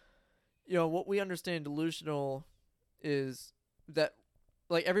we understand delusional is that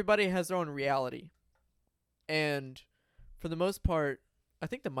like everybody has their own reality, and for the most part, I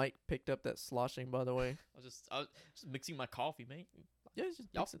think the mic picked up that sloshing. By the way, I was just mixing my coffee, mate. yeah, it's just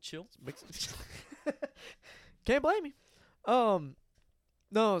Y'all chill. mix it. Can't blame me.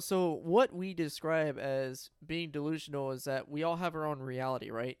 No. So what we describe as being delusional is that we all have our own reality,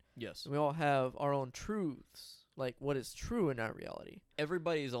 right? Yes. We all have our own truths, like what is true in our reality.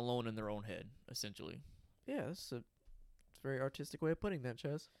 Everybody is alone in their own head, essentially. Yeah, it's a very artistic way of putting that,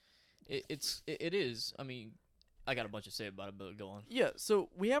 Chaz. It is. I mean, I got a bunch to say about it, but go on. Yeah, so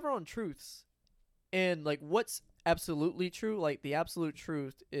we have our own truths, and like what's absolutely true, like the absolute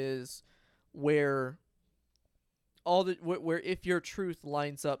truth is where where if your truth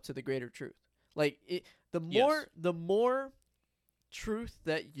lines up to the greater truth. Like Yes. the more truth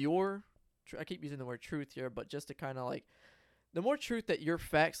that your I keep using the word truth here, but just to kind of like the more truth that your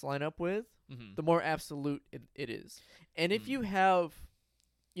facts line up with, Mm-hmm. the more absolute it is. And if you have,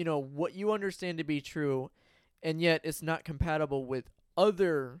 what you understand to be true, and yet it's not compatible with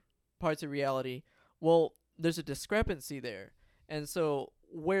other parts of reality, well, there's a discrepancy there. And so,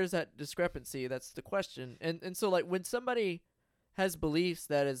 where's that discrepancy? That's the question. And so, like, when somebody has beliefs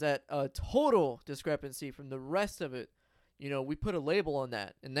that is at a total discrepancy from the rest of it, we put a label on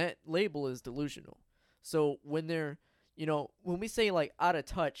that, and that label is delusional. So, when we say, like, out of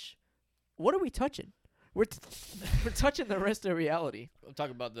touch, what are we touching? We're we're touching the rest of reality. I'm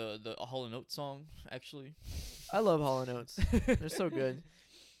talking about the Hall and Oates song, actually. I love Hall and Oates. They're so good.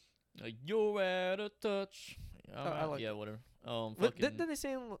 You're out of touch. I like yeah, whatever. What, Fucking. didn't they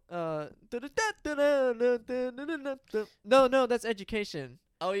sing? No, that's Education.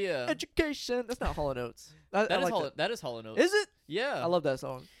 Oh yeah. Education. That's not Hall and Oates. I That is like Hall. That is Hall and Oates. Is it? Yeah. I love that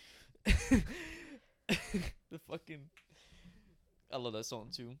song. the fucking. I love that song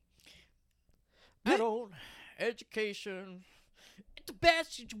too. Yeah. I don't. Education. It's a bad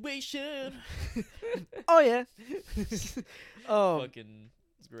situation. Oh yeah. Fucking.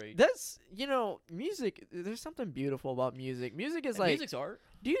 It's great. That's music. There's something beautiful about music. Music is And like. music's art.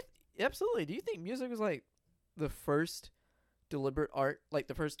 Absolutely. Do you think music was like the first deliberate art, like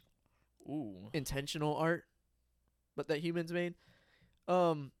the first Ooh. intentional art, but that humans made?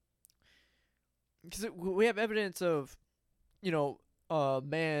 Because we have evidence of,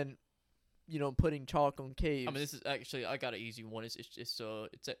 man, putting chalk on caves. I mean, this is actually I got an easy one.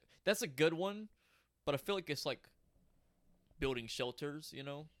 That's a good one, but I feel like it's like building shelters.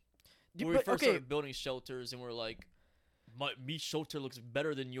 When we first started building shelters, and we're like, me shelter looks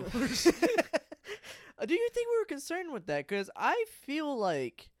better than yours. Do you think we were concerned with that? Because I feel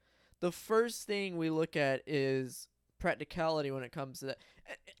like the first thing we look at is practicality when it comes to that.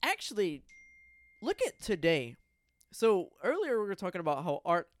 Actually, look at today. So earlier we were talking about how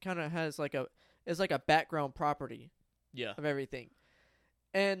art kind of has is like a background property Yeah. of everything,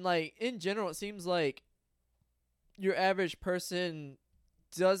 and like in general, it seems like your average person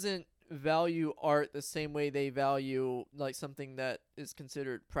doesn't value art the same way they value like something that is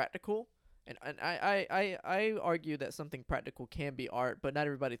considered practical. And I argue that something practical can be art, but not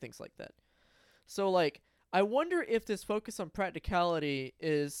everybody thinks like that. So like I wonder if this focus on practicality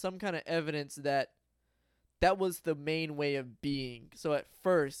is some kind of evidence that was the main way of being. So at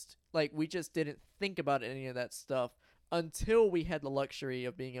first, like we just didn't think about any of that stuff until we had the luxury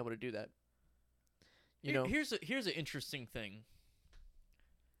of being able to do that. Here's an interesting thing.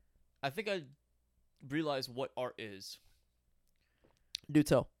 I think I realized what art is. Do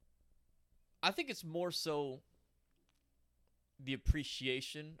tell. I think it's more so the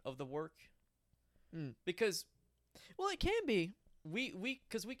appreciation of the work. Because well, it can be.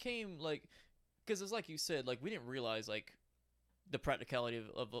 Because we came like, because it's like you said, like we didn't realize like the practicality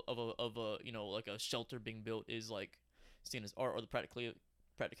of a like a shelter being built is like seen as art, or the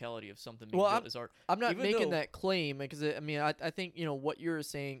practicality of something being built as art. I'm not making that claim because I think what you're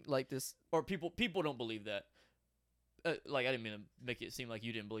saying, like this, or people don't believe that. Like I didn't mean to make it seem like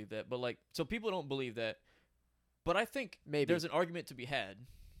you didn't believe that, but like so people don't believe that. But I think maybe there's an argument to be had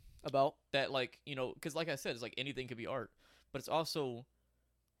about that, like because like I said, it's like anything could be art, but it's also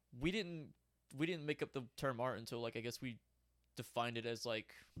we didn't make up the term art until like I guess we defined it as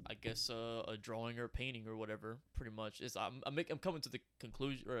like I guess a drawing or a painting or whatever. Pretty much is I'm coming to the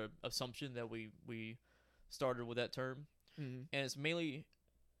conclusion or assumption that we started with that term, and it's mainly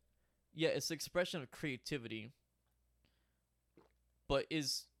it's the expression of creativity. But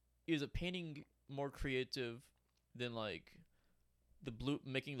is a painting more creative than like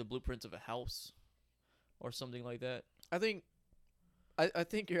making the blueprints of a house or something like that. I think I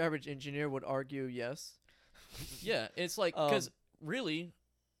think your average engineer would argue yes. Yeah, it's like because really,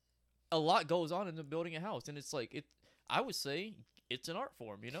 a lot goes on into building a house, and it's like it. I would say it's an art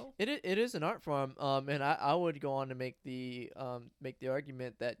form, you know. It is an art form. And I would go on to make the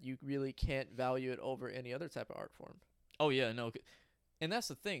argument that you really can't value it over any other type of art form. Oh yeah, no, and that's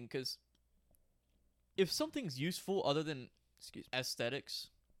the thing, because if something's useful other than Excuse me. aesthetics,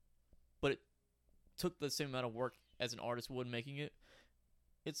 but it took the same amount of work as an artist would making it,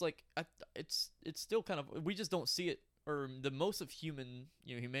 it's like it's still kind of, we just don't see it, or the most of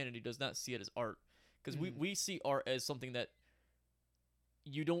humanity does not see it as art, because we see art as something that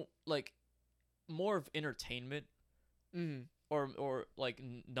you don't like, more of entertainment, or like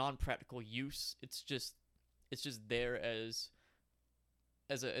non-practical use. It's just there as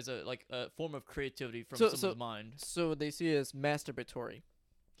a like a form of creativity from someone's mind. So they see it as masturbatory.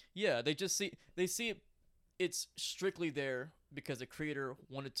 Yeah, they see it. It's strictly there because the creator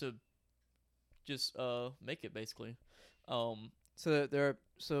wanted to just make it, basically. So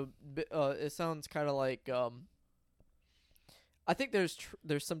it sounds kind of like I think there's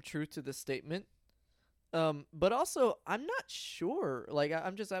some truth to this statement. But also I'm not sure. Like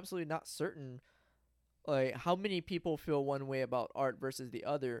I'm just absolutely not certain like how many people feel one way about art versus the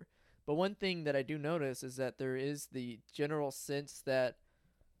other. But one thing that I do notice is that there is the general sense that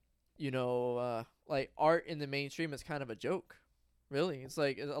like art in the mainstream is kind of a joke. Really, it's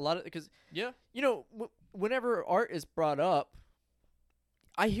like a lot of, because yeah, whenever art is brought up,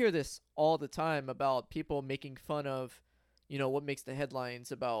 I hear this all the time about people making fun of, what makes the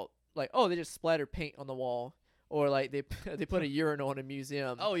headlines about, like, oh, they just splattered paint on the wall, or like they put a urinal in a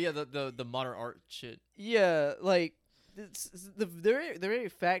museum. Oh yeah, the modern art shit. Yeah, like it's the very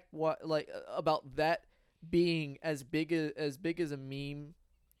fact about that being as big as a meme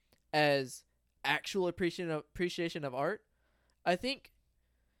as actual appreciation of art. I think,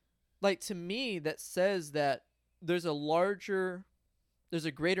 like, to me, that says that there's a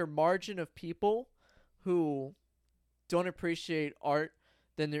greater margin of people who don't appreciate art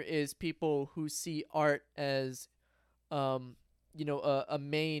than there is people who see art as, a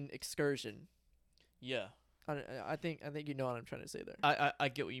main excursion. Yeah. I think you know what I'm trying to say there. I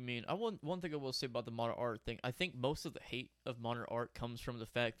get what you mean. One thing I will say about the modern art thing, I think most of the hate of modern art comes from the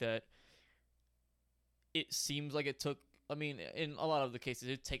fact that it seems like it took, I mean, in a lot of the cases,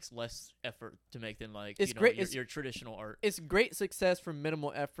 it takes less effort to make than, like, your traditional art. It's great success from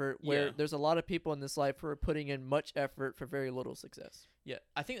minimal effort, where there's a lot of people in this life who are putting in much effort for very little success. Yeah,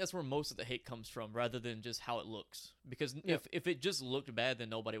 I think that's where most of the hate comes from, rather than just how it looks. Because if it just looked bad, then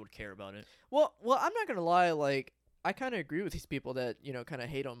nobody would care about it. Well, I'm not gonna lie. Like, I kind of agree with these people that kind of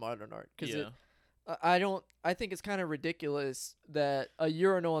hate on modern art, because I think it's kind of ridiculous that a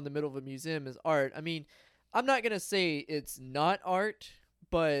urinal in the middle of a museum is art. I mean, I'm not gonna say it's not art,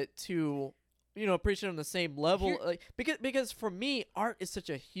 but to appreciate it on the same level, like, because for me, art is such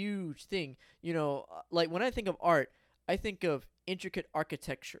a huge thing. Like, when I think of art, I think of intricate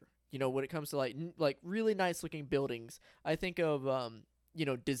architecture. When it comes to like really nice looking buildings, I think of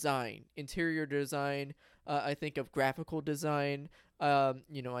design, interior design. I think of graphical design.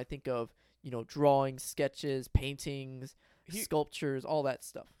 I think of drawing, sketches, paintings, sculptures, all that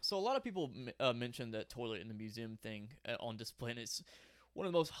stuff. So a lot of people mentioned that toilet in the museum thing on display, and it's one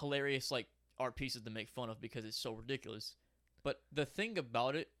of the most hilarious, like, art pieces to make fun of because it's so ridiculous. But the thing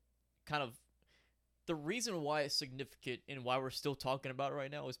about it, kind of, the reason why it's significant and why we're still talking about it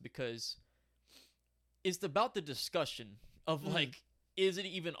right now is because it's about the discussion of like, is it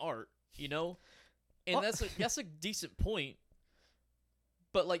even art? And that's a decent point.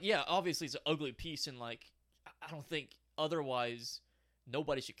 But, like, yeah, obviously it's an ugly piece, and, like, I don't think otherwise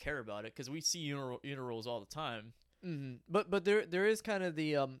nobody should care about it, because we see urinals all the time. Mm-hmm. But there is kind of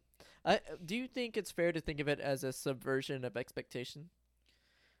the do you think it's fair to think of it as a subversion of expectation?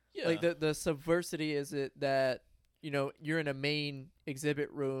 Yeah. Like, the subversity is it that you're in a main exhibit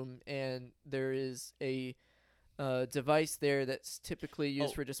room and there is a device there that's typically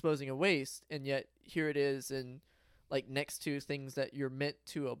used for disposing of waste, and yet here it is in, like, next to things that you're meant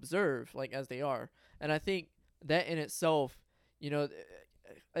to observe, like, as they are. And I think that in itself,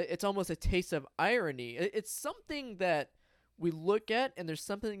 it's almost a taste of irony. It's something that we look at, and there's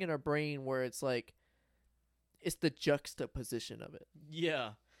something in our brain where it's like, it's the juxtaposition of it. Yeah.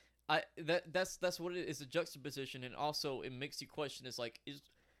 That's what it is, a juxtaposition, and also it makes you question, is like,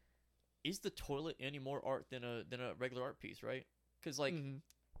 is the toilet any more art than a regular art piece, right? Because, like,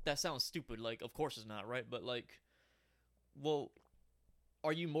 that sounds stupid. Like, of course it's not, right? But, like, well,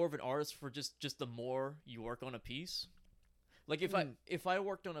 are you more of an artist for just the more you work on a piece? Like if I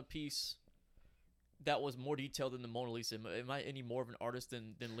worked on a piece that was more detailed than the Mona Lisa, am I any more of an artist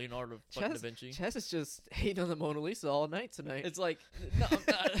than Leonardo fucking da Vinci? Chaz is just hating on the Mona Lisa all night tonight. It's like no,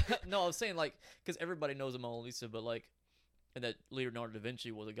 no, I was saying like because everybody knows the Mona Lisa, but like, and that Leonardo da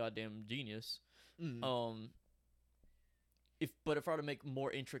Vinci was a goddamn genius. If I were to make more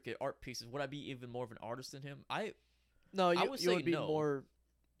intricate art pieces, would I be even more of an artist than him? No, I would say would be no. more.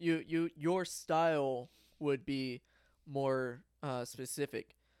 Your style would be more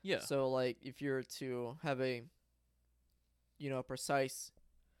specific. Yeah. So like if you're to have a precise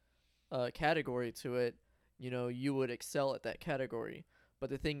category to it, you would excel at that category. But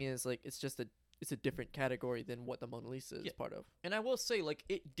the thing is, like, it's a different category than what the Mona Lisa is part of. And I will say, like,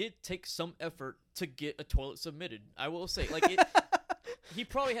 it did take some effort to get a toilet submitted. I will say, like, he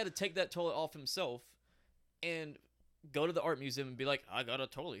probably had to take that toilet off himself and go to the art museum and be like, I got a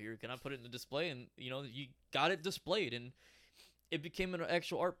toilet here. Can I put it in the display? And, you got it displayed. And it became an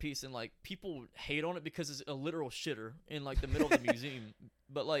actual art piece. And, like, people hate on it because it's a literal shitter in, like, the middle of the museum.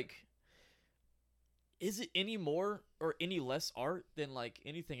 But, like, is it any more or any less art than, like,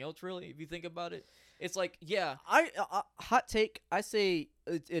 anything else, really? If you think about it, it's like, yeah. Hot take, I say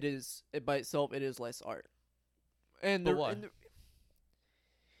it is, by itself, it is less art. And but why?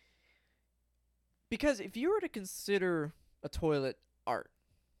 Because if you were to consider a toilet art,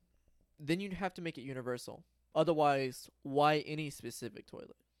 then you'd have to make it universal. Otherwise, why any specific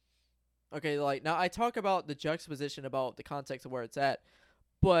toilet? Okay, like, now I talk about the juxtaposition about the context of where it's at,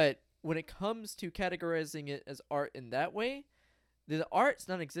 but when it comes to categorizing it as art in that way, the art's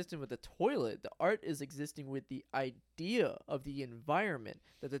not existing with the toilet. The art is existing with the idea of the environment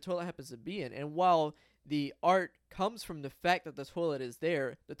that the toilet happens to be in. And while the art comes from the fact that the toilet is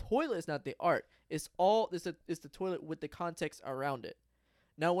there, the toilet is not the art. It's the toilet with the context around it.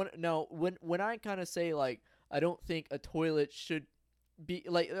 Now when I kind of say, like, I don't think a toilet should be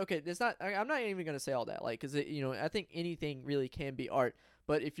like, okay, it's not. I'm not even gonna say all that, like, because I think anything really can be art.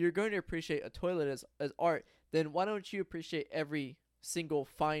 But if you're going to appreciate a toilet as art, then why don't you appreciate every single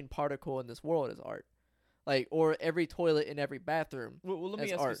fine particle in this world as art, like, or every toilet in every bathroom? Well, let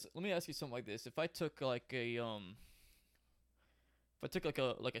me ask you something like this: if I took like a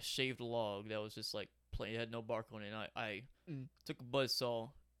shaved log that was just like plain, it had no bark on it, and I took a buzzsaw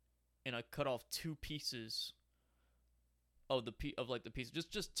and I cut off two pieces of the piece,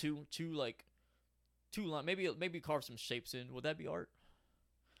 just two line, maybe carve some shapes in. Would that be art?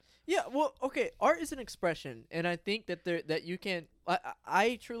 Yeah, well, okay, art is an expression, and I think that you can.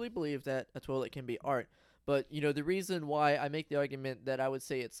 I truly believe that a toilet can be art, but the reason why I make the argument that I would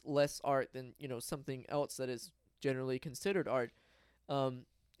say it's less art than something else that is generally considered art,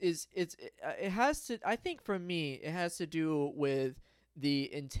 is it has to. I think for me, it has to do with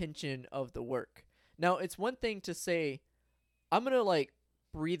the intention of the work. Now, it's one thing to say, I'm gonna like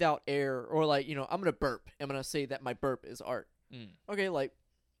breathe out air, or like I'm gonna burp. I'm gonna say that my burp is art. Okay, like.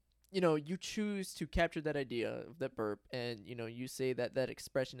 You choose to capture that idea of that burp, and you say that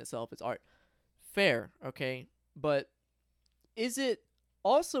expression itself is art. Fair, okay? But is it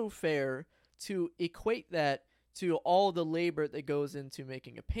also fair to equate that to all the labor that goes into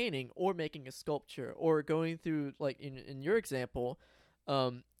making a painting or making a sculpture or going through, like, in your example,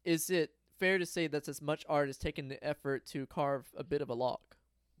 is it fair to say that's as much art as taking the effort to carve a bit of a log?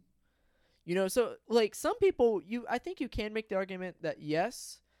 So, like, some people, I think you can make the argument that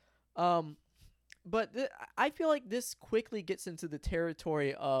yes. But I feel like this quickly gets into the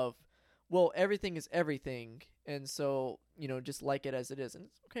territory of, well, everything is everything, and so just like it as it is, and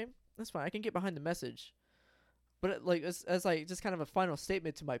it's okay, that's fine. I can get behind the message, but like as like just kind of a final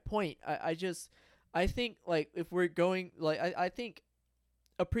statement to my point, I think, like, if we're going, like, I think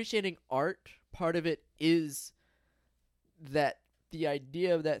appreciating art, part of it is that the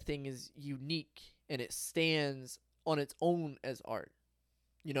idea of that thing is unique and it stands on its own as art.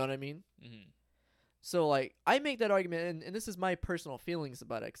 You know what I mean? Mm-hmm. So, like, I make that argument, and this is my personal feelings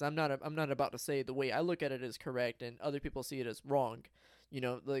about it, because I'm not about to say the way I look at it is correct, and other people see it as wrong.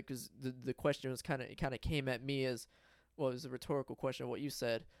 Like, because the question was kind of came at me as, well, it was a rhetorical question of what you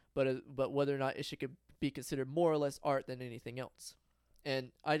said, but whether or not it should be considered more or less art than anything else.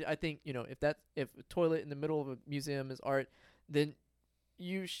 And I think if a toilet in the middle of a museum is art, then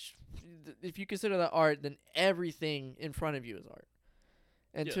if you consider that art, then everything in front of you is art.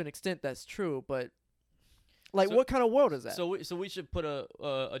 And to an extent, that's true, but like, what kind of world is that? So we should put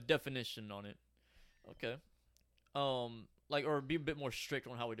a definition on it, okay? Like, or be a bit more strict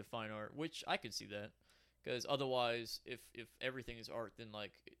on how we define art, which I could see that, because otherwise, if everything is art, then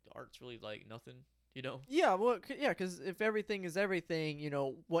like art's really like nothing, Yeah, well, because if everything is everything,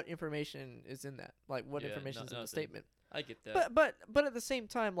 what information is in that? Like, what information is in the statement? I get that. But at the same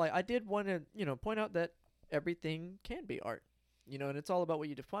time, like I did want to point out that everything can be art, and it's all about what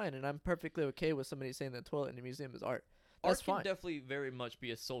you define. And I'm perfectly okay with somebody saying that toilet in a museum is art. That's Art can fine. definitely very much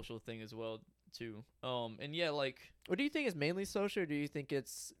be a social thing as well too. And yeah, like What do you think is mainly social, or do you think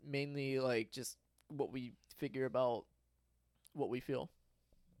it's mainly like just what we figure about what we feel?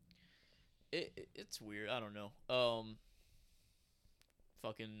 it's weird. I don't know.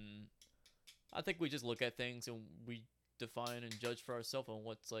 Fucking. I think we just look at things and we define and judge for ourselves on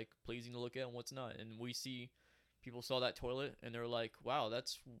what's like pleasing to look at and what's not. And we see people saw that toilet and they're like, "Wow,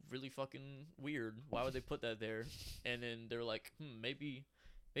 that's really fucking weird. Why would they put that there?" And then they're like, maybe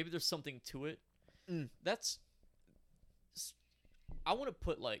there's something to it." Mm. That's. I want to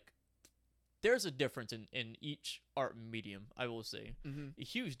put like. There's a difference in each art medium. I will say a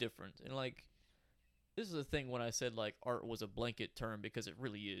huge difference. And like, this is the thing when I said like art was a blanket term because it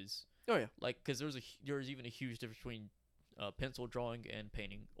really is. Oh yeah. Like, because there's even a huge difference between pencil drawing and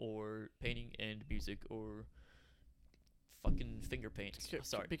painting, or painting and music, or fucking finger paint.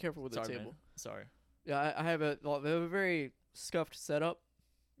 Sorry, Be careful with the table. Man. Sorry. Yeah, I have a very scuffed setup.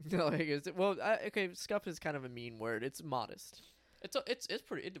 Okay, scuffed is kind of a mean word. It's modest. It's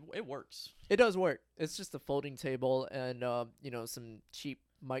pretty. It works. It does work. It's just a folding table and some cheap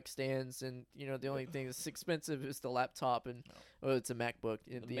mic stands, and the only thing that's expensive is the laptop, and it's a MacBook,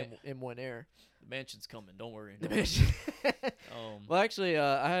 the M1 Air. The mansion's coming. Don't worry. The mansion. Well, actually,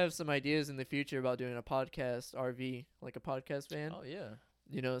 I have some ideas in the future about doing a podcast RV, like a podcast van. Oh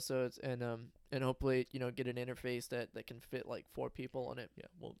yeah. So it's and hopefully get an interface that can fit like 4 people on it. Yeah.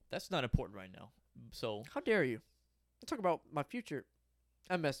 Well, that's not important right now. So how dare you? Talk about my future.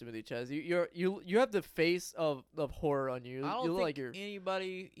 I'm messing with you, Chaz. You have the face of horror on you. I don't you look think like you're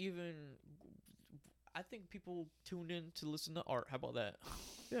anybody even. I think people tune in to listen to art. How about that?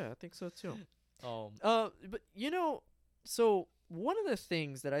 Yeah, I think so too. But so one of the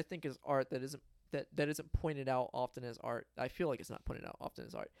things that I think is art that isn't pointed out often as art. I feel like it's not pointed out often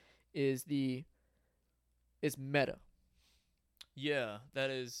as art. Is meta. Yeah,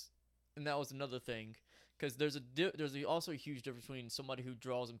 that is, and that was another thing. Because there's also a huge difference between somebody who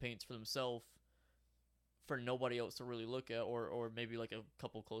draws and paints for themselves, for nobody else to really look at, or maybe like a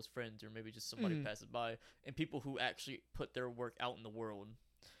couple close friends, or maybe just somebody passes by, and people who actually put their work out in the world.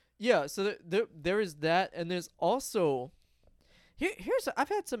 Yeah, so there is that, and there's also I've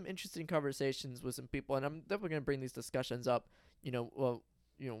had some interesting conversations with some people, and I'm definitely gonna bring these discussions up,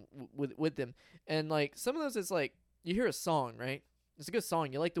 with them, and like some of those, it's like you hear a song, right? It's a good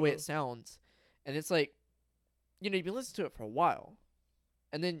song, you like the way it sounds, and it's like. You've been listening to it for a while,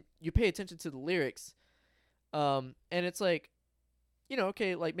 and then you pay attention to the lyrics, and it's like,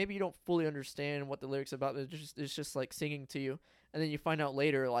 okay, like maybe you don't fully understand what the lyrics are about. It's just like singing to you, and then you find out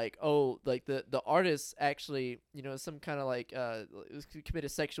later, like, oh, like the artist actually, some kind of like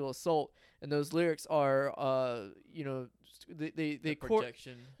committed sexual assault, and those lyrics are, they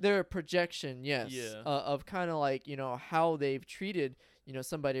projection. They're a projection, yes, yeah, of kind of like how they've treated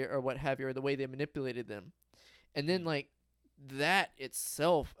somebody or what have you, or the way they manipulated them. And then, like, that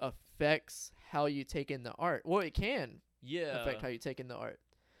itself affects how you take in the art. Well, it can affect how you take in the art.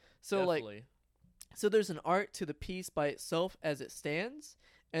 So, definitely. So there's an art to the piece by itself as it stands.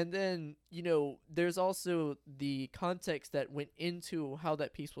 And then, there's also the context that went into how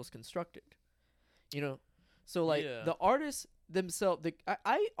that piece was constructed. So, like, the artists themselves,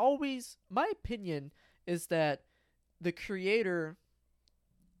 my opinion is that the creator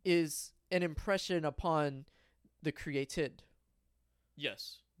is an impression upon the created.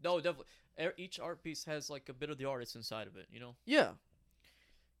 Yes. No, definitely. Each art piece has like a bit of the artist inside of it, Yeah.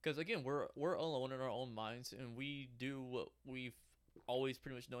 Because again, we're alone in our own minds, and we do what we've always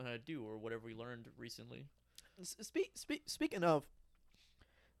pretty much known how to do, or whatever we learned recently. Speaking of,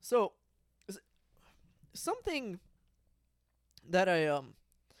 so something that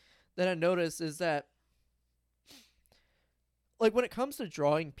I noticed is that, like, when it comes to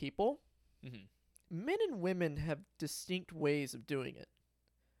drawing people. Mm-hmm. Men and women have distinct ways of doing it.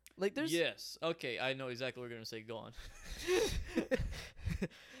 Like there's yes, okay, I know exactly what you're gonna say. Go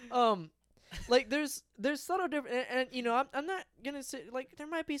on. Like there's subtle different, and I'm not gonna say, like, there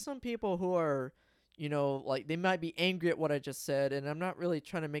might be some people who are, like they might be angry at what I just said, and I'm not really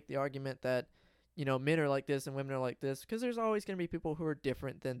trying to make the argument that, men are like this and women are like this, because there's always gonna be people who are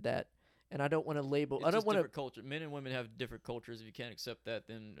different than that. And I don't want to label. It's I don't want to. Culture. Men and women have different cultures. If you can't accept that,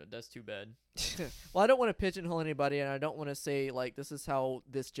 then that's too bad. Well, I don't want to pigeonhole anybody, and I don't want to say like this is how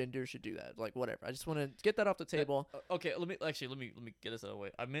this gender should do that. Like whatever. I just want to get that off the table. Okay. Let me get this out of the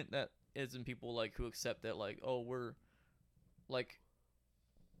way. I meant that as in people like who accept that, like, oh, we're like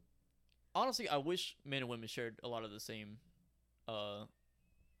honestly, I wish men and women shared a lot of the same, the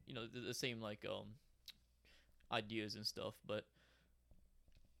same like ideas and stuff. But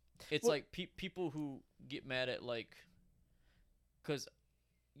it's Well, like people who get mad at like, because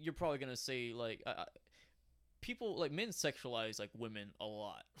you're probably gonna say like, people like men sexualize like women a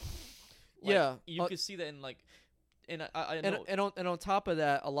lot. Like yeah, you could see that in like, and I and know, on top of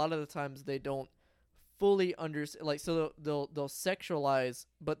that, a lot of the times they don't fully understand. Like, so they'll sexualize,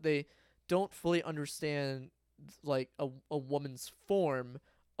 but they don't fully understand like a woman's form,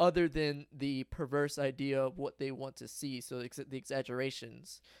 other than the perverse idea of what they want to see. So the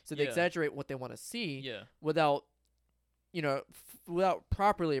exaggerations. So they yeah, exaggerate what they want to see yeah, without without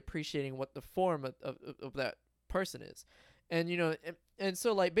properly appreciating what the form of that person is. And and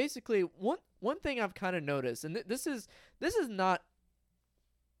so like basically one thing I've kind of noticed, and this is not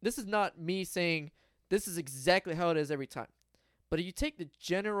me saying this is exactly how it is every time, but if you take the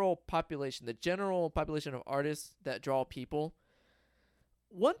general population of artists that draw people,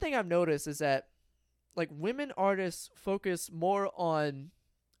 one thing I've noticed is that like women artists focus more on,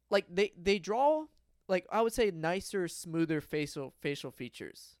 like, they draw, like, I would say nicer, smoother facial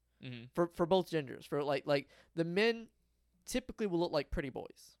features mm-hmm. for both genders. For like the men typically will look like pretty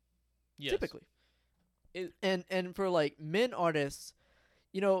boys. Yes. Typically. It, And for like men artists,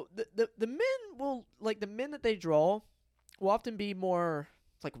 the men will, like, the men that they draw will often be more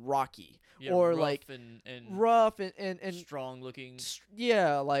like rocky, yeah, or rough like and rough and strong looking.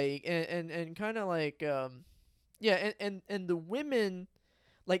 yeah, like, and kind of like yeah, and the women,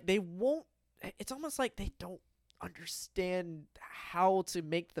 like, they won't, it's almost like they don't understand how to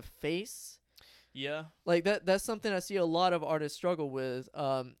make the face. Yeah. Like that's something I see a lot of artists struggle with.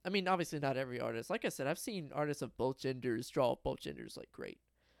 I mean, obviously not every artist. Like I said, I've seen artists of both genders draw both genders like great.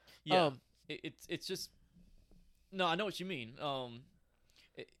 Yeah. It's just, no, I know what you mean.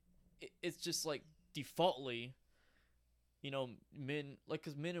 It's just like defaultly, men, like,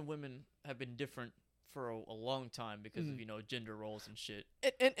 because men and women have been different for a long time because of gender roles and shit.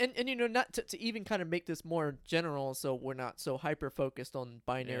 And not to even kind of make this more general, so we're not so hyper focused on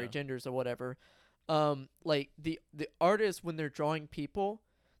binary Yeah. genders or whatever. Like the artists, when they're drawing people,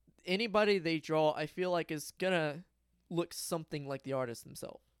 anybody they draw, I feel like, is gonna look something like the artist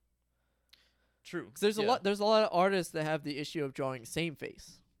themselves. True. Because there's a lot of artists that have the issue of drawing same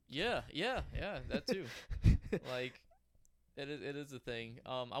face. Yeah, that too. Like, it is a thing.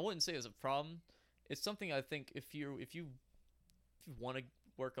 I wouldn't say it's a problem. It's something I think if you want to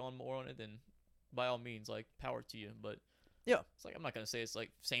work on more on it, then by all means, like, power to you. But Yeah. it's like, I'm not gonna say it's like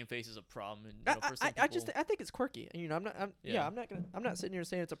same face is a problem. And for I some people, I think it's quirky. I'm not sitting here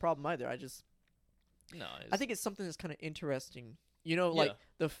saying it's a problem either. I think it's something that's kind of interesting. Like, Yeah.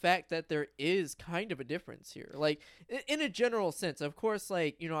 the fact that there is kind of a difference here. Like, in a general sense, of course,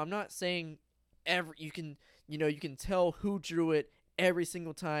 like, I'm not saying you can tell who drew it every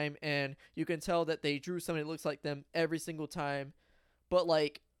single time, and you can tell that they drew somebody that looks like them every single time. But,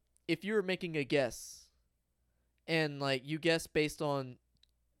 like, if you were making a guess, and, like, you guess based on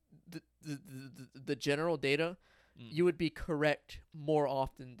the general data, you would be correct more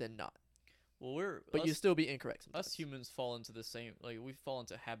often than not. Well, you still be incorrect sometimes. Us humans fall into the same, like, we fall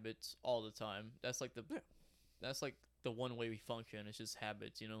into habits all the time. That's like the one way we function. It's just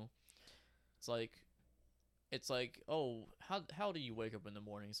habits, It's like, oh, how do you wake up in the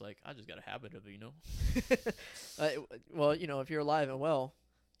morning? It's like, I just got a habit of it, Well, if you're alive and well,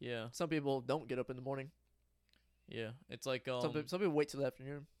 Yeah. some people don't get up in the morning. Yeah. It's like Some people wait till the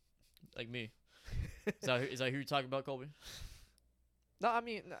afternoon. like me. Is that who you're talking about, Colby? No, I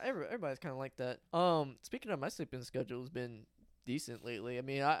mean, everybody's kind of like that. Speaking of, my sleeping schedule has been decent lately. I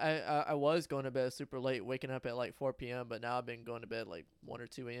mean, I was going to bed super late, waking up at like 4 p.m., but now I've been going to bed like 1 or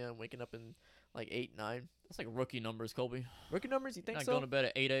 2 a.m., waking up in like 8, 9. That's like rookie numbers, Colby. Rookie numbers, you think Not so? going to bed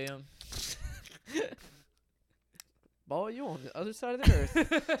at 8 a.m. Boy, you on the other side of the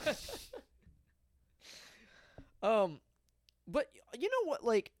earth. But you know what?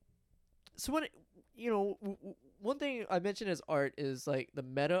 Like, so when one thing I mentioned as art is like the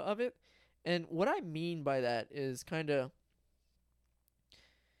meta of it, and what I mean by that is kind of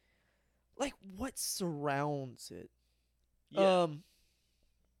like what surrounds it. Yeah.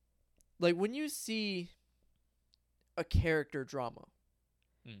 Like when you see a character drama,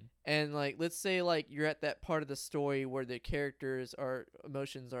 and like let's say like you're at that part of the story where the characters are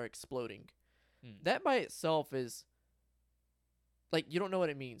emotions are exploding, that by itself is like, you don't know what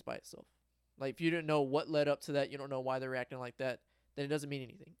it means by itself. Like, if you didn't know what led up to that, you don't know why they're reacting like that, then it doesn't mean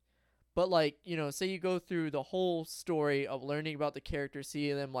anything. But like, say you go through the whole story of learning about the characters,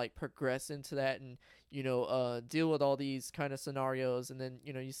 seeing them like progress into that, and deal with all these kind of scenarios, and then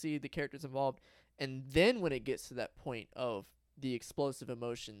you see the characters involved, and then when it gets to that point of the explosive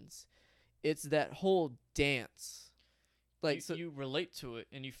emotions, it's that whole dance. Like, you, so you relate to it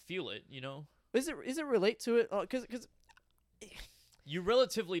and you feel it. You know, is it relate to it? Because you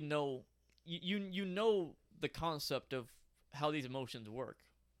relatively know you know the concept of how these emotions work,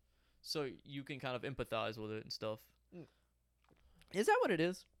 so you can kind of empathize with it and stuff. is that what it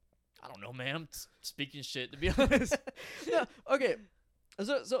is? I don't know, man. I'm speaking shit, to be honest. Yeah. Okay.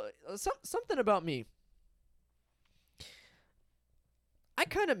 So something about me. I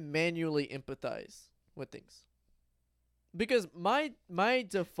kind of manually empathize with things because my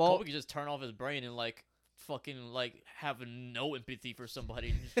default. Kobe could just turn off his brain and like fucking like have no empathy for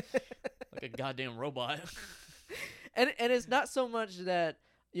somebody, like a goddamn robot. and it's not so much that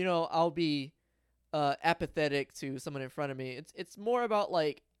I'll be apathetic to someone in front of me. It's more about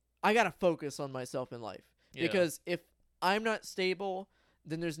like I gotta focus on myself in life Yeah. because if I'm not stable,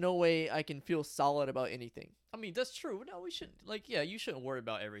 then there's no way I can feel solid about anything. I mean, that's true. No, we shouldn't. Like, yeah, you shouldn't worry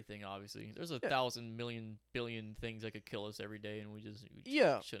about everything. Obviously, there's a Yeah. 1,000 million billion things that could kill us every day, and we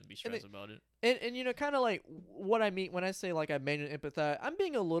Yeah. shouldn't be And stressed about it. And kind of like what I mean when I say like I manually empathize, I'm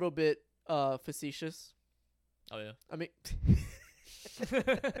being a little bit facetious. Oh yeah. I mean,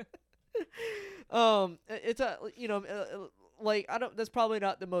 it's a like I don't. That's probably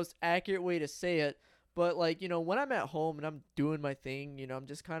not the most accurate way to say it, but like when I'm at home and I'm doing my thing, I'm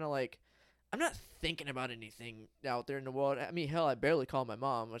just kind of like I'm not thinking about anything out there in the world. I mean, hell, I barely call my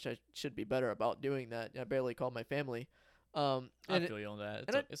mom, which I should be better about doing that. I barely call my family. I And feel you on that.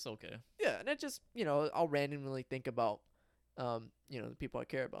 It's okay. yeah, and I just I'll randomly think about the people I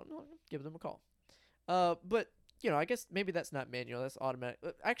care about. And I'll give them a call. But I guess maybe that's not manual. That's automatic.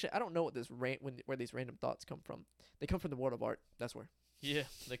 Actually, I don't know what where these random thoughts come from. They come from the world of art. That's where. Yeah,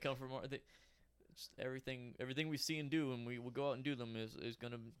 they come from just everything we see and do, and we will go out and do them is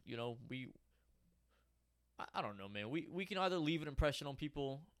gonna I don't know, man. We can either leave an impression on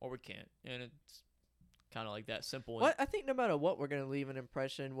people or we can't, and it's kind of like that simple. Well, I think no matter what, we're gonna leave an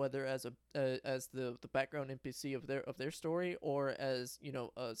impression, whether as as the background NPC of their story, or as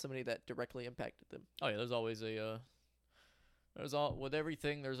somebody that directly impacted them. Oh yeah, there's always a with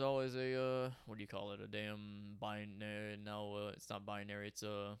everything. There's always a what do you call it? A damn binary. No, it's not binary. It's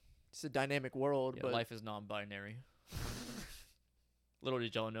a dynamic world, yeah, but life is non-binary. Little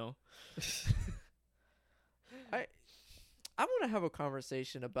did y'all know. I want to have a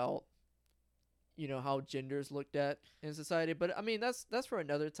conversation about how gender is looked at in society, but I mean that's for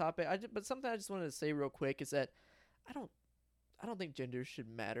another topic. But something I just wanted to say real quick is that I don't think gender should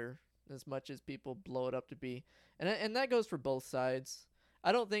matter as much as people blow it up to be, and that goes for both sides.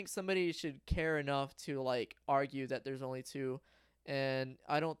 I don't think somebody should care enough to like argue that there's only two, and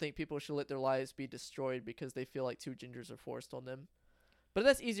I don't think people should let their lives be destroyed because they feel like two genders are forced on them. But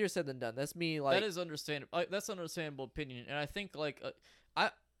that's easier said than done. That's me like that is understandable. That's an understandable opinion, and I think like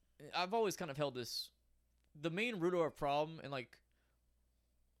I've always kind of held this. The main root of our problem, and like,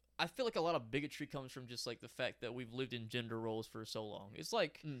 I feel like a lot of bigotry comes from just like the fact that we've lived in gender roles for so long. It's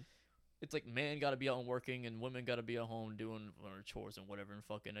like, it's like man got to be out and working, and women got to be at home doing chores and whatever, and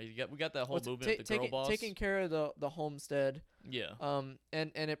fucking. We got that whole movement with the girl boss taking care of the homestead. Yeah.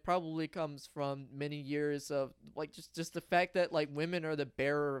 And it probably comes from many years of like just the fact that like women are the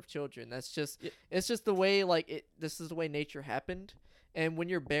bearer of children. That's just it's just the way this is the way nature happened. And when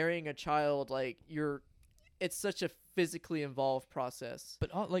you're burying a child, like it's such a physically involved process.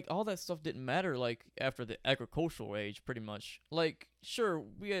 But all that stuff didn't matter like after the agricultural age, pretty much. Like sure,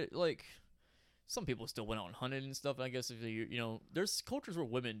 we had like some people still went out and hunted and stuff. And I guess if there's cultures where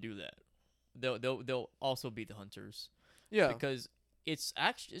women do that. They'll also be the hunters. Yeah, because it's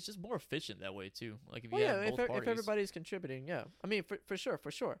just more efficient that way too. Like if you well, have both parties. If everybody's contributing, yeah. I mean, for sure.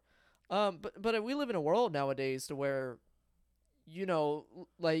 But we live in a world nowadays to where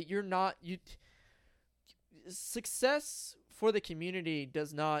like success for the community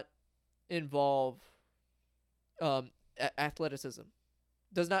does not involve athleticism.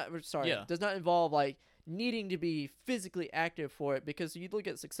 Does not involve like needing to be physically active for it, because you look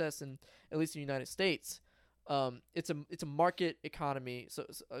at success in at least in the United States, it's a market economy. So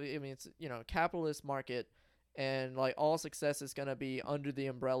I mean it's a capitalist market, and like all success is gonna be under the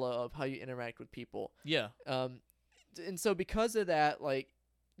umbrella of how you interact with people. Yeah. And so because of that, like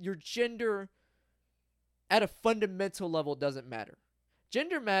your gender at a fundamental level doesn't matter.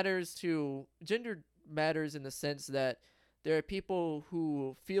 Gender matters in the sense that there are people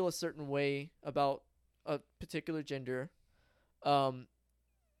who feel a certain way about a particular gender.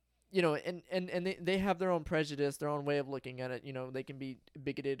 you know, and they have their own prejudice, their own way of looking at it. You know, they can be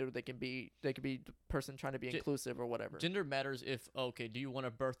bigoted, or they could be the person trying to be inclusive or whatever. Gender matters if okay, do you want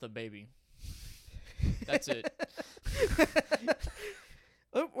to birth a baby? That's it.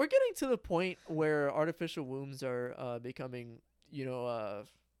 We're getting to the point where artificial wombs are becoming, you know,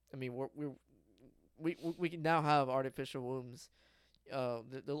 I mean, we can now have artificial wombs. The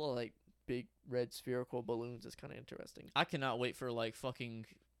little like big red spherical balloons is kind of interesting. I cannot wait for like fucking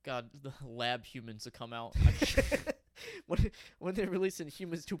God the lab humans to come out. when they're releasing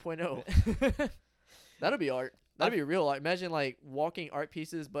Humans 2.0, that'll be art. That'd be real art. Imagine like walking art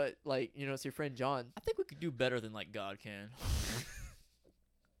pieces, but like, you know, it's your friend John. I think we could do better than like God can.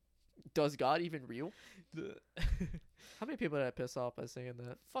 Does God even real? How many people did I piss off by saying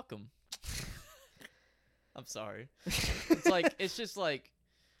that? Fuck them. I'm sorry. It's just like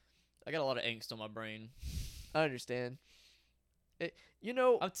I got a lot of angst on my brain. I understand. You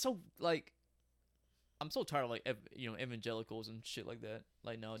know, I'm so tired of like evangelicals and shit like that.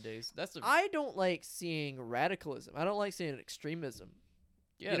 Like nowadays, I don't like seeing radicalism. I don't like seeing extremism.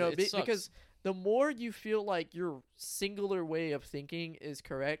 Yeah, you know, it sucks. because the more you feel like your singular way of thinking is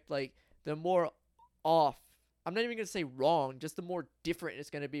correct, like the more off. I'm not even gonna say wrong, just the more different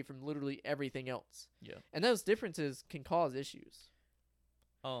it's gonna be from literally everything else. Yeah, and those differences can cause issues.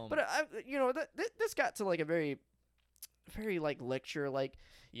 But you know, this got to like a very, very like lecture, like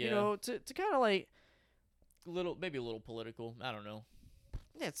you know, to kind of like maybe a little political. I don't know.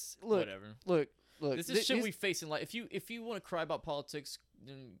 It's whatever. Look. This is shit we face in life. If you want to cry about politics,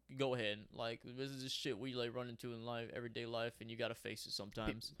 then go ahead. Like this is just shit we like run into in life, everyday life, and you gotta face it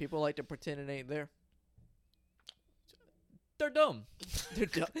sometimes. People like to pretend it ain't there. They're dumb. They're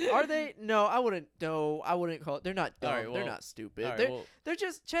dumb. Are they? No, I wouldn't. No, I wouldn't call it. They're not dumb. They're not stupid. They're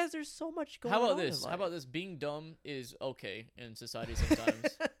just Chaz. There's so much going on. How about this? How about this? Being dumb is okay in society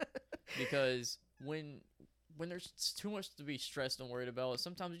sometimes, because when there's too much to be stressed and worried about,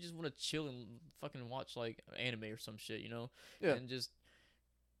 sometimes you just want to chill and fucking watch like anime or some shit, you know? Yeah. And just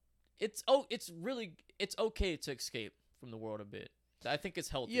it's okay to escape from the world a bit. I think it's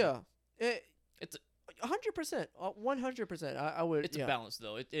healthy. Yeah. It's 100%, 100%. I would. It's a balance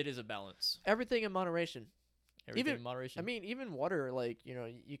though. It is a balance. Everything in moderation. Everything in moderation. I mean, even water. Like, you know,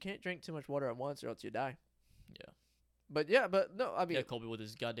 you can't drink too much water at once, or else you die. Yeah. But no, I mean, yeah, Colby with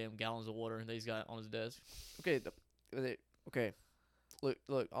his goddamn gallons of water that he's got on his desk. Okay, okay. Look.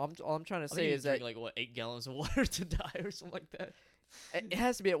 All I'm trying to say is that like 8 gallons of water to die or something like that. It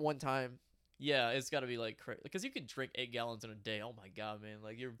has to be at one time. Yeah, it's got to be like crazy because you can drink 8 gallons in a day. Oh my god, man!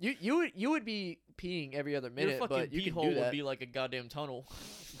 Like you would be peeing every other minute, your fucking but you pee can hole do that. would be like a goddamn tunnel,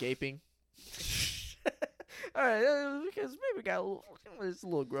 gaping. All right, because maybe it's a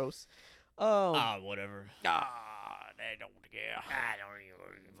little gross. Whatever. They don't care. I don't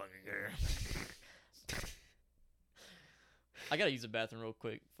even fucking care. I gotta use the bathroom real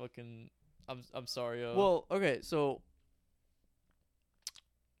quick. Fucking, I'm sorry. Well, okay, so,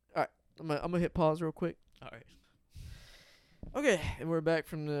 all right, I'm gonna hit pause real quick. All right. Okay, and we're back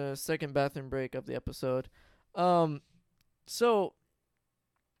from the second bathroom break of the episode. So,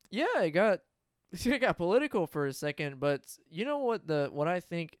 yeah, it got political for a second, but you know what I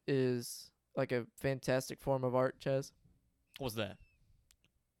think is like a fantastic form of art, Chaz? What's that?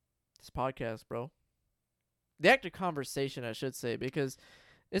 This podcast, bro. The act of conversation, I should say, because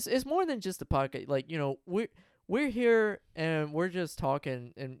it's more than just a podcast. Like, you know, we're here and we're just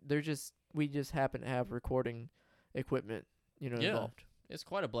talking, and we just happen to have recording equipment, you know, involved. It's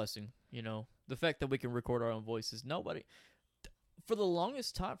quite a blessing, you know. The fact that we can record our own voices. For the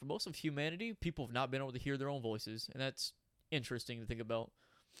longest time, for most of humanity, people have not been able to hear their own voices, and that's interesting to think about.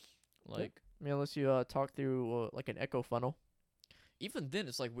 Like, I mean, unless you talk through like an echo funnel. Even then,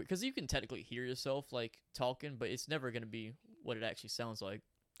 it's like because you can technically hear yourself like talking, but it's never gonna be what it actually sounds like.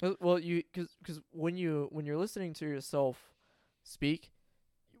 Well, because when you're listening to yourself speak,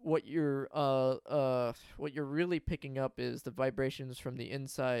 what you're really picking up is the vibrations from the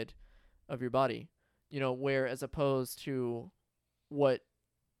inside of your body. You know, where as opposed to what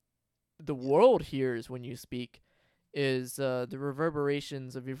the world hears when you speak is the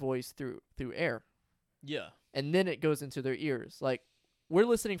reverberations of your voice through air. Yeah. And then it goes into their ears. Like, we're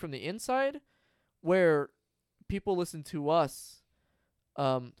listening from the inside, where people listen to us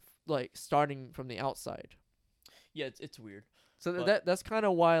like starting from the outside. Yeah, it's weird. So that's kind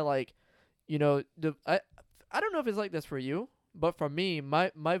of why, like, you know, I don't know if it's like this for you, but for me,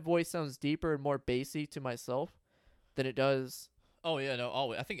 my voice sounds deeper and more bassy to myself than it does. Oh yeah, no,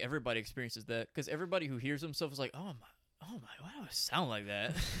 always. I think everybody experiences that because everybody who hears themselves is like, oh my, why do I sound like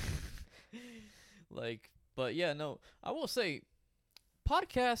that? Like, but yeah, no, I will say,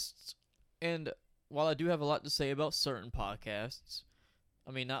 podcasts, and while I do have a lot to say about certain podcasts,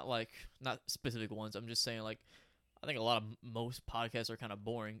 I mean not specific ones. I'm just saying like I think a lot of most podcasts are kind of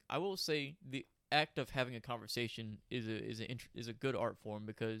boring. I will say the act of having a conversation is a good art form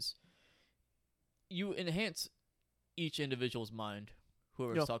because you enhance each individual's mind,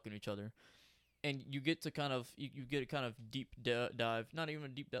 whoever's Yeah. talking to each other, and you get to kind of you get a kind of deep dive, not even a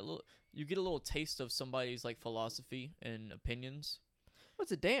deep dive, you get a little taste of somebody's like philosophy and opinions. Well,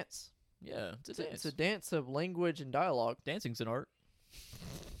 it's a dance. Yeah, it's a dance. It's a dance of language and dialogue. Dancing's an art.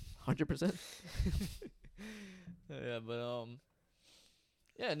 100%. Yeah, but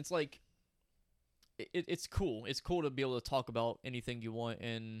yeah, and it's like it's cool. It's cool to be able to talk about anything you want,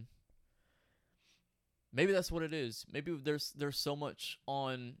 and maybe that's what it is. Maybe there's so much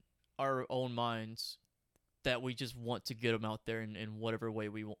on our own minds that we just want to get them out there in whatever way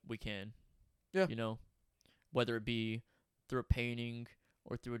we can. Yeah. You know, whether it be through a painting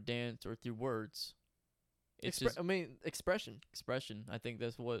or through a dance or through words. It's just Expression. expression. I think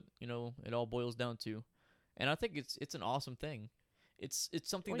that's what, it all boils down to. And I think it's an awesome thing. It's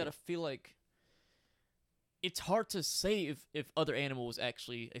something that I feel like it's hard to say if other animals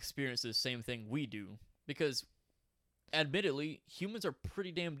actually experience the same thing we do, because admittedly, humans are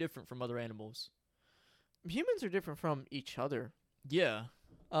pretty damn different from other animals. Humans are different from each other. Yeah.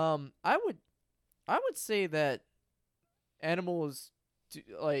 I would say that animals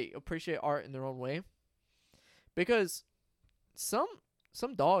appreciate art in their own way, because some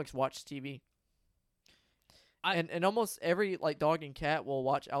dogs watch TV. And almost every dog and cat will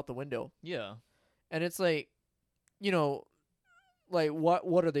watch out the window. Yeah. And it's like,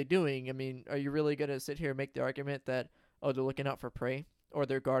 what are they doing? I mean, are you really gonna sit here and make the argument that they're looking out for prey or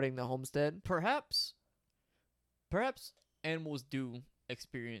they're guarding the homestead? Perhaps animals do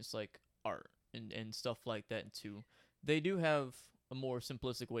experience like art and stuff like that too. They do have a more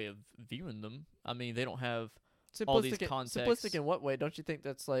simplistic way of viewing them. I mean, they don't have all these contexts. Simplistic in what way? Don't you think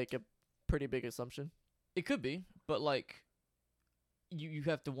that's like a pretty big assumption? It could be, but like you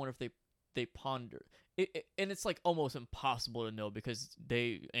have to wonder if they ponder it, and it's like almost impossible to know because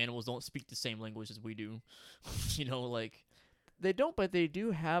animals don't speak the same language as we do. Like they don't, but they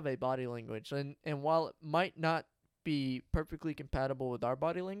do have a body language, and while it might not be perfectly compatible with our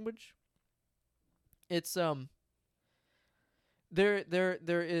body language, it's there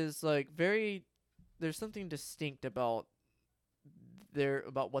is there's something distinct about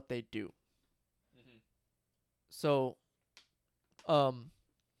what they do. So,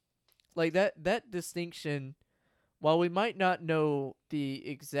 that distinction, while we might not know the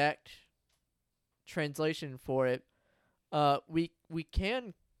exact translation for it, we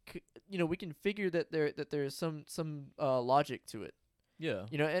can figure that there's some logic to it. Yeah.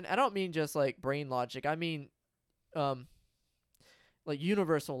 And I don't mean just like brain logic. I mean,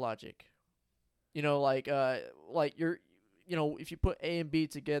 universal logic. You're, if you put A and B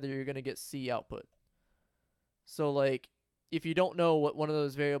together, you're gonna get C output. So if you don't know what one of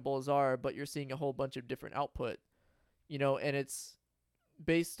those variables are, but you're seeing a whole bunch of different output, and it's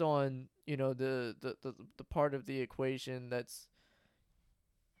based on the part of the equation that's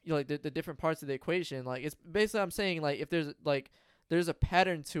the different parts of the equation, it's basically, I'm saying if there's a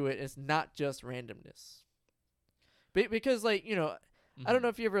pattern to it, it's not just randomness. Because I don't know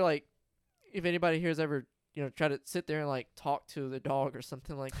if you ever if anybody here has ever try to sit there and talk to the dog or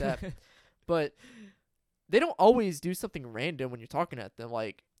something like that, but they don't always do something random when you're talking at them.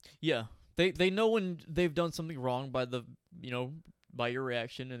 Yeah, they know when they've done something wrong by by your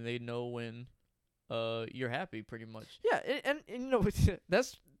reaction, and they know when you're happy, pretty much. Yeah, and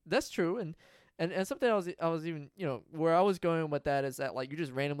that's true, and something I was even where I was going with that is that you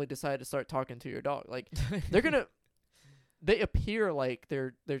just randomly decide to start talking to your dog. They're gonna they appear like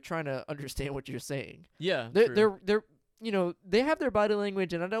they're trying to understand what you're saying. Yeah, they're they have their body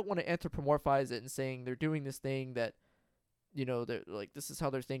language, and I don't want to anthropomorphize it and saying they're doing this thing that, they're this is how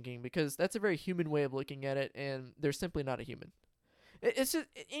they're thinking, because that's a very human way of looking at it, and they're simply not a human. It's just,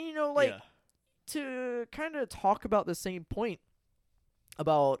 to kind of talk about the same point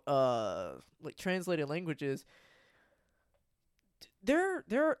about, translated languages, there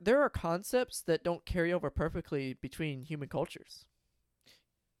are concepts that don't carry over perfectly between human cultures.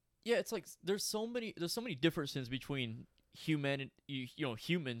 Yeah, it's there's so many differences between humans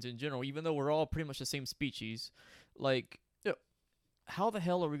in general, even though we're all pretty much the same species. How the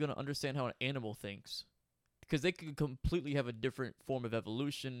hell are we going to understand how an animal thinks? Because they could completely have a different form of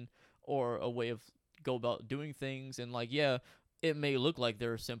evolution or a way of go about doing things, and it may look like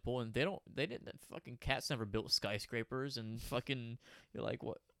they're simple, and they didn't. Fucking cats never built skyscrapers, and fucking you're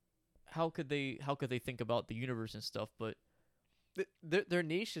what? How could they think about the universe and stuff? But their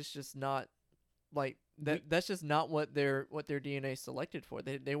niche is just not like that. That's just not what their DNA selected for.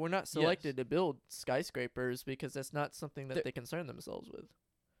 They were not selected to build skyscrapers because that's not something that they concern themselves with.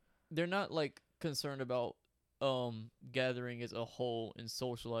 They're not like concerned about gathering as a whole and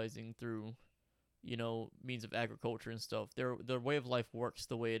socializing through, means of agriculture and stuff. Their way of life works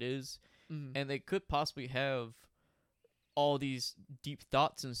the way it is, and they could possibly have all these deep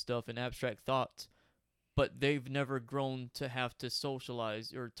thoughts and stuff and abstract thoughts, but they've never grown to have to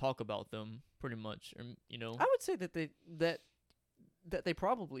socialize or talk about them, pretty much. Or, I would say that they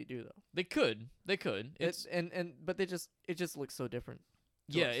probably do though. They could. It's but it just looks so different.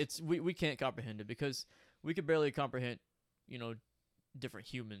 Yeah, it's we can't comprehend it because we could barely comprehend, different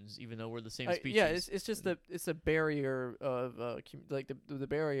humans, even though we're the same species. Yeah, it's just it's a barrier of like the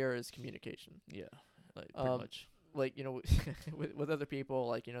barrier is communication. Yeah, like pretty much. Like with other people,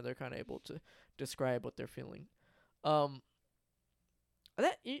 like they're kind of able to describe what they're feeling. That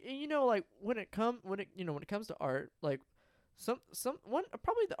like when it comes to art, like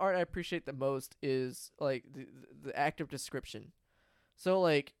probably the art I appreciate the most is like the act of description. So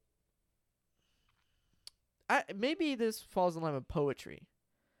like maybe this falls in line with poetry.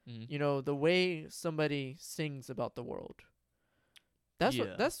 The way somebody sings about the world.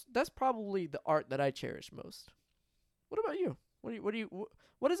 That's probably the art that I cherish most. What about you?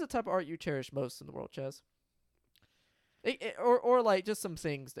 What is the type of art you cherish most in the world, Chaz? Or like just some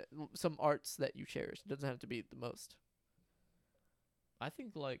arts that you cherish. It doesn't have to be the most. I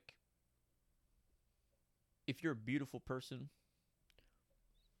think like if you're a beautiful person,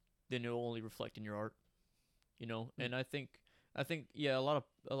 then it'll only reflect in your art. And I think yeah, a lot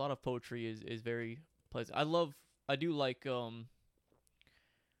of poetry is very pleasant. I do like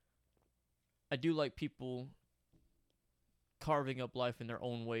people carving up life in their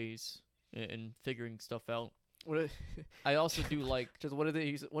own ways and figuring stuff out. I also do like just what do they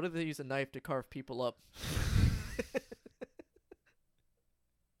use a knife to carve people up?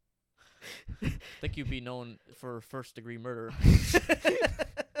 I think you'd be known for first-degree murder.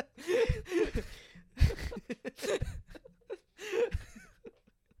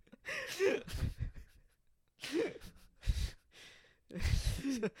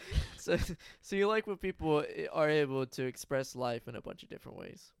 So you like when people are able to express life in a bunch of different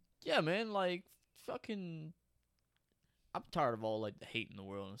ways? Yeah, man. Like fucking, I'm tired of all like the hate in the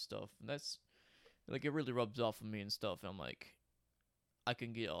world and stuff. And that's like it really rubs off on me and stuff. And I'm like, I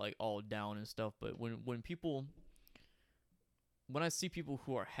can get like all down and stuff. But when I see people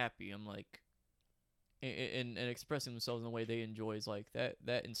who are happy, I'm like, and expressing themselves in a way they enjoy is like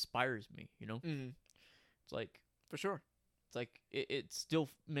that inspires me. It's like for sure. It's like it still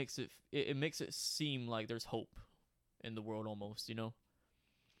makes it makes it seem like there's hope in the world almost, Yeah.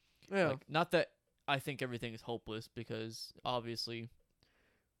 Like, not that I think everything is hopeless because obviously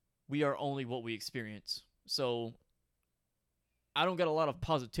we are only what we experience. So I don't get a lot of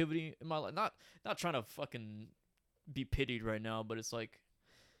positivity in my life. Not trying to fucking be pitied right now, but it's like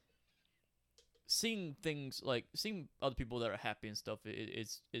seeing other people that are happy and stuff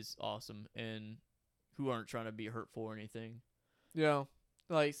is awesome and who aren't trying to be hurtful or anything. Yeah,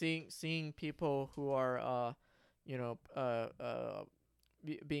 like seeing people who are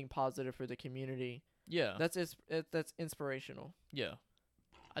being positive for the community. Yeah, that's inspirational. Yeah,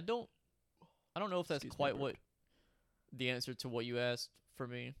 I don't know if that's quite what the answer to what you asked for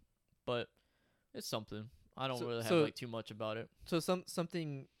me, but it's something. I don't really have like too much about it. So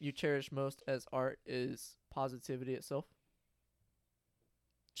something you cherish most as art is positivity itself.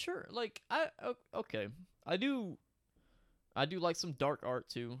 Sure, like okay, I do like some dark art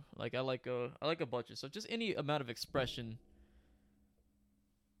too. Like I like a bunch of stuff. Just any amount of expression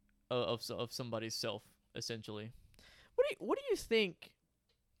of somebody's self, essentially. What do you think?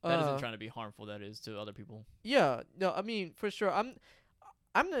 That isn't trying to be harmful. That is to other people. Yeah, no, I mean for sure. I'm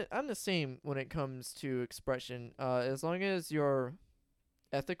the same when it comes to expression. As long as you're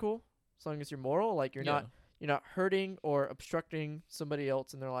ethical, as long as you're moral, like you're not hurting or obstructing somebody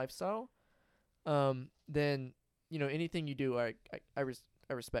else in their lifestyle, then anything you do, I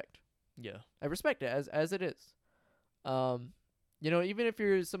respect. Yeah, I respect it as it is. Even if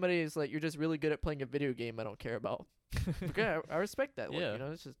you're somebody who's like you're just really good at playing a video game, I don't care about. Okay, I respect that. Yeah,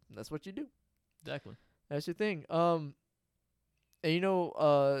 it's just that's what you do. Exactly. That's your thing. And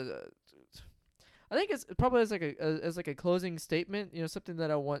I think it's probably as like a closing statement. Something that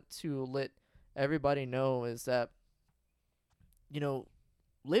I want to let everybody know is that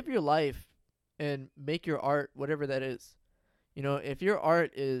live your life and make your art whatever that is. If your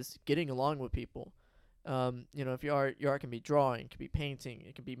art is getting along with people, if your art can be drawing, it can be painting,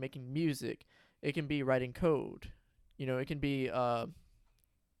 it can be making music, it can be writing code, it can be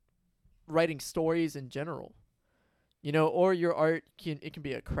writing stories in general. Or your art can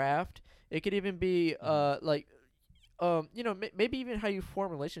be a craft. It could even be like maybe even how you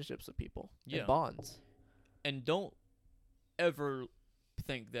form relationships with people and bonds. And don't ever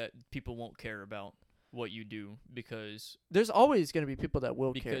think that people won't care about what you do, because there's always going to be people that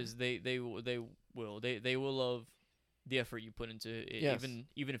will care. Because they will love the effort you put into it, Yes.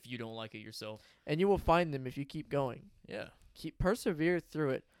 even if you don't like it yourself. And you will find them if you keep going. Yeah. Persevere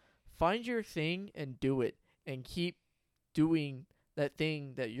through it. Find your thing and do it, and keep doing that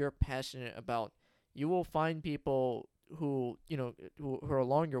thing that you're passionate about. You will find people who are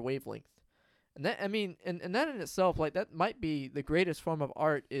along your wavelength. And that, I mean, and that in itself, like, that might be the greatest form of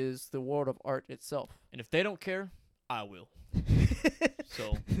art, is the world of art itself. And if they don't care, I will.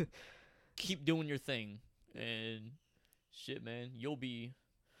 So keep doing your thing, and shit, man, you'll be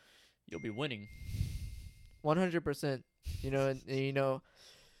winning. 100%. And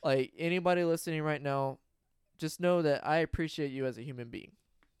like, anybody listening right now, just know that I appreciate you as a human being.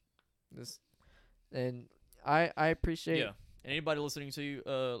 And I appreciate. Yeah. Anybody listening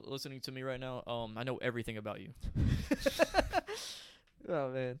to me right now, I know everything about you. Oh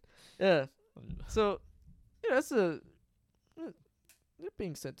man, yeah. So, you're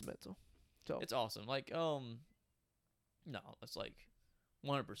being sentimental. So it's awesome. Like, no, it's like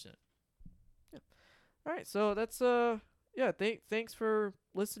 100%. Yeah. All right. So that's thanks for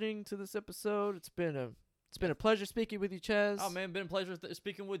listening to this episode. It's been a pleasure speaking with you, Chaz. Oh man, been a pleasure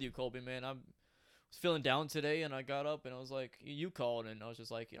speaking with you, Colby. Man, I was feeling down today, and I got up and I was like, you called, and I was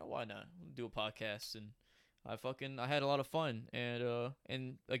just like, why not do a podcast? And I had a lot of fun, and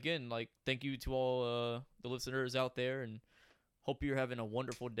again, like, thank you to all the listeners out there, and hope you're having a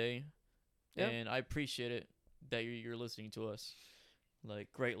wonderful day. Yeah. And I appreciate it that you're listening to us,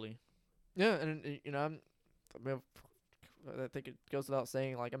 like, greatly. Yeah, and I think it goes without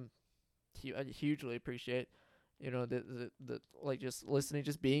saying, like, I hugely appreciate, the like, just listening,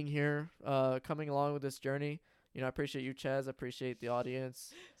 just being here, coming along with this journey. I appreciate you, Chaz. I appreciate the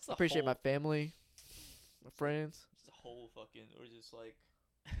audience. I appreciate my family, my friends. It's the whole fucking, or just like,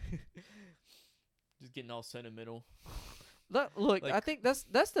 just getting all sentimental. Look, like, I think that's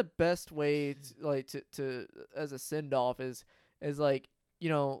the best way to as a send off is like,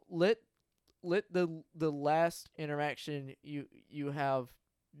 let the last interaction you have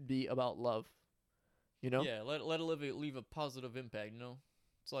be about love. Yeah, let it leave a positive impact.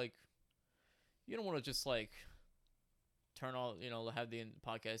 It's like, you don't want to just like turn all, have the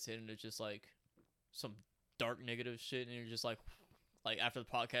podcast hit and it's just like some dark negative shit, and you're just like after the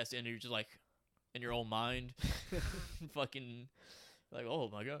podcast ended, you're just like in your own mind, fucking like, oh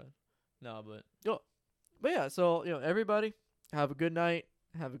my god. No, but yeah. So everybody, have a good night,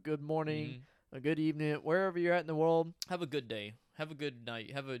 have a good morning, a good evening, wherever you're at in the world. Have a good day. Have a good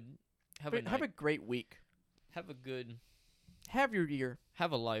night. Have a great week. Have your year.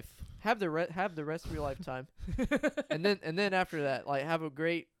 Have a life. Have the rest of your lifetime. and then after that, like, have a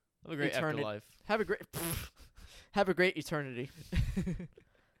great afterlife. Have a great eternity.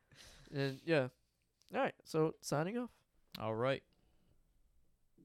 And yeah. All right. So signing off. All right.